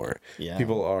on it more. Yeah.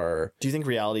 People are. Do you think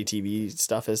reality TV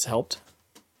stuff has helped?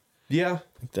 Yeah.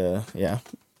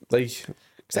 Like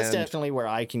that's definitely where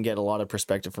I can get a lot of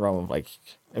perspective from. Like,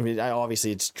 I mean,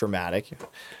 obviously it's dramatic.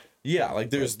 Yeah, like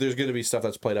there's going to be stuff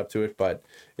that's played up to it, but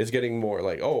it's getting more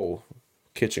like,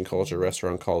 kitchen culture,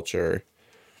 restaurant culture.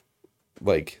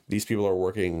 Like these people are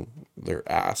working their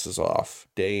asses off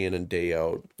day in and day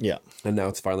out. Yeah. And now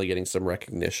it's finally getting some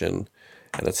recognition,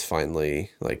 and it's finally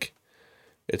like,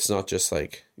 it's not just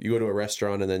like you go to a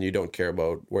restaurant and then you don't care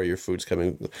about where your food's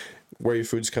coming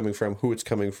from, who it's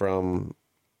coming from,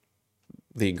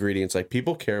 the ingredients. Like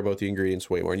people care about the ingredients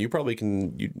way more, and you probably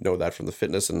know that from the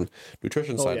fitness and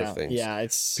nutrition side of things. Yeah,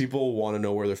 it's people want to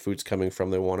know where their food's coming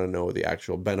from. They want to know the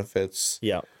actual benefits.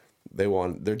 Yeah.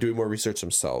 They're doing more research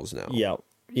themselves now. Yeah.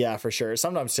 Yeah, for sure.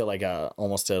 Sometimes to like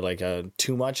almost to like a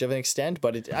too much of an extent,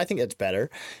 but I think it's better.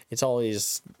 It's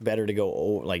always better to go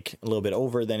like a little bit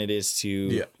over than it is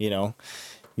to, you know,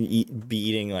 be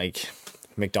eating like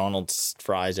McDonald's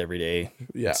fries every day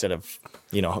instead of,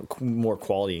 you know, more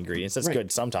quality ingredients. That's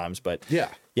good sometimes, but yeah,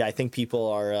 I think people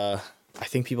are,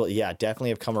 definitely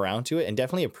have come around to it and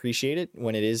definitely appreciate it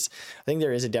when it is. I think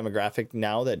there is a demographic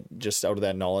now that just out of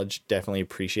that knowledge definitely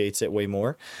appreciates it way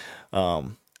more.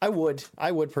 I would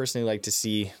personally like to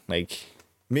see like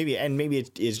maybe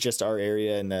it is just our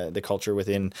area and the culture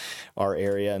within our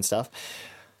area and stuff.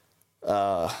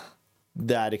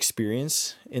 That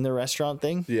experience in the restaurant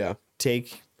thing. Yeah.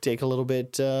 Take a little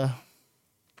bit, or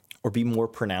be more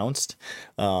pronounced.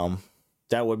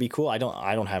 That would be cool. I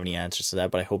don't have any answers to that,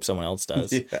 but I hope someone else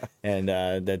does. And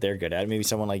that they're good at it. Maybe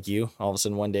someone like you. All of a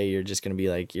sudden one day you're just gonna be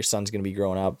like, your son's gonna be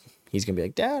growing up. He's gonna be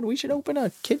like, Dad, we should open a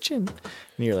kitchen.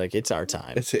 And you're like, it's our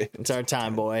time. It's our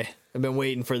time, boy. I've been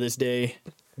waiting for this day.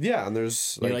 Yeah, and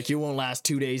there's like, you're like, you won't last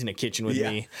 2 days in a kitchen with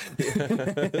me.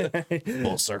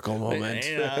 Full circle moment.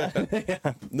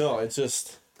 No, it's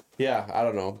just, I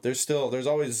don't know. There's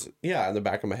always, in the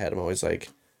back of my head, I'm always like,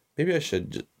 maybe I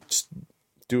should just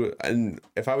do it. And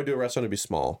if I would do a restaurant, it'd be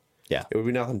small. Yeah. It would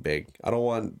be nothing big. I don't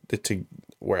want it to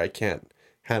where I can't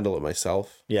handle it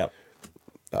myself. Yeah.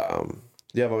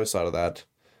 I've always thought of that.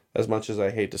 As much as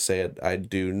I hate to say it, I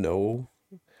do know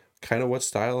kind of what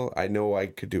style. I know I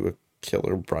could do a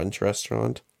killer brunch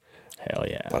restaurant. Hell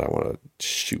yeah. But I want to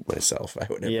shoot myself. I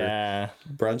would never. Yeah.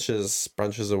 Brunch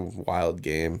is a wild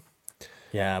game.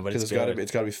 Yeah, but it's got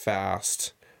to be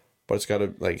fast, but it's got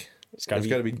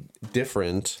to be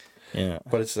different. Yeah.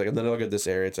 But it's like, and then I look at this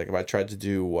area, it's like if I tried to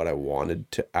do what I wanted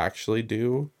to actually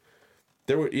do,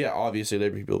 obviously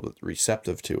there'd be people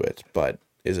receptive to it, but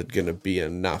is it going to be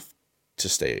enough to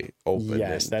stay open?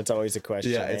 Yes, that's always the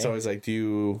question. Yeah, it's always like,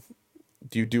 do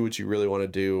you do what you really want to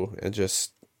do and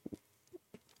just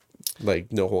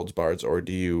like no holds barred, or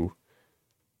do you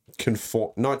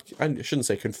conform? I shouldn't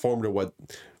say conform to what.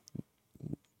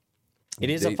 It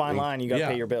is a fine line. You got to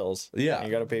pay your bills. Yeah, you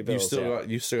got to pay bills.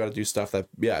 You still got to do stuff that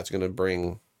it's going to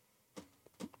bring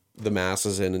the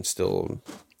masses in and still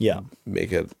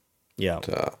make it. Yeah.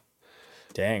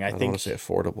 Dang, I think. I don't want to say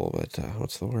affordable, but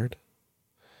what's the word?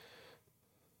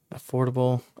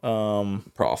 Affordable.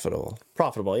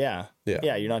 Profitable. Yeah.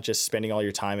 You're not just spending all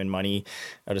your time and money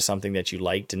out of something that you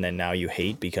liked and then now you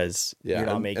hate because you're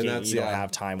not making. You don't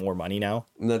have time or money now.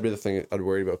 And that'd be the thing I'd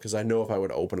worry about, because I know if I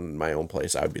would open my own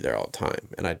place, I would be there all the time,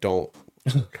 and I don't.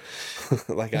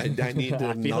 Like I need to.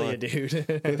 I feel you, dude.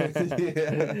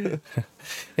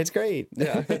 It's great.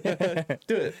 Yeah.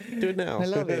 Do it now. I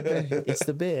love it. It's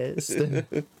the best.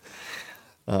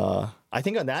 I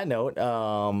think on that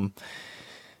note,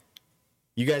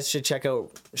 you guys should check out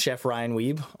Chef Ryan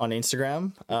Wiebe on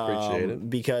Instagram. Appreciate it.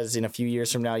 Because in a few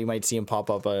years from now, you might see him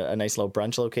pop up a nice little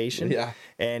brunch location. Yeah.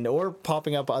 Or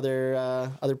popping up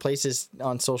other places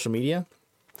on social media.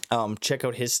 Check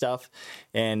out his stuff,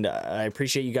 and I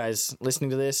appreciate you guys listening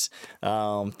to this.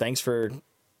 Thanks for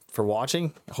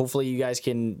watching. Hopefully you guys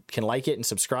can like it and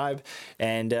subscribe,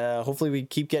 and hopefully we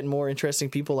keep getting more interesting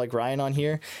people like Ryan on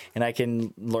here, and I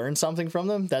can learn something from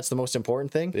them. That's the most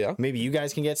important thing. Yeah. Maybe you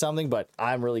guys can get something, but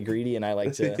I'm really greedy and I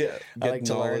like to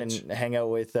to learn and hang out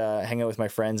with my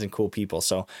friends and cool people.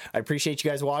 So I appreciate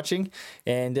you guys watching,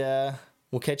 and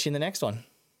we'll catch you in the next one.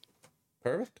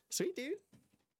 Perfect. Sweet, dude.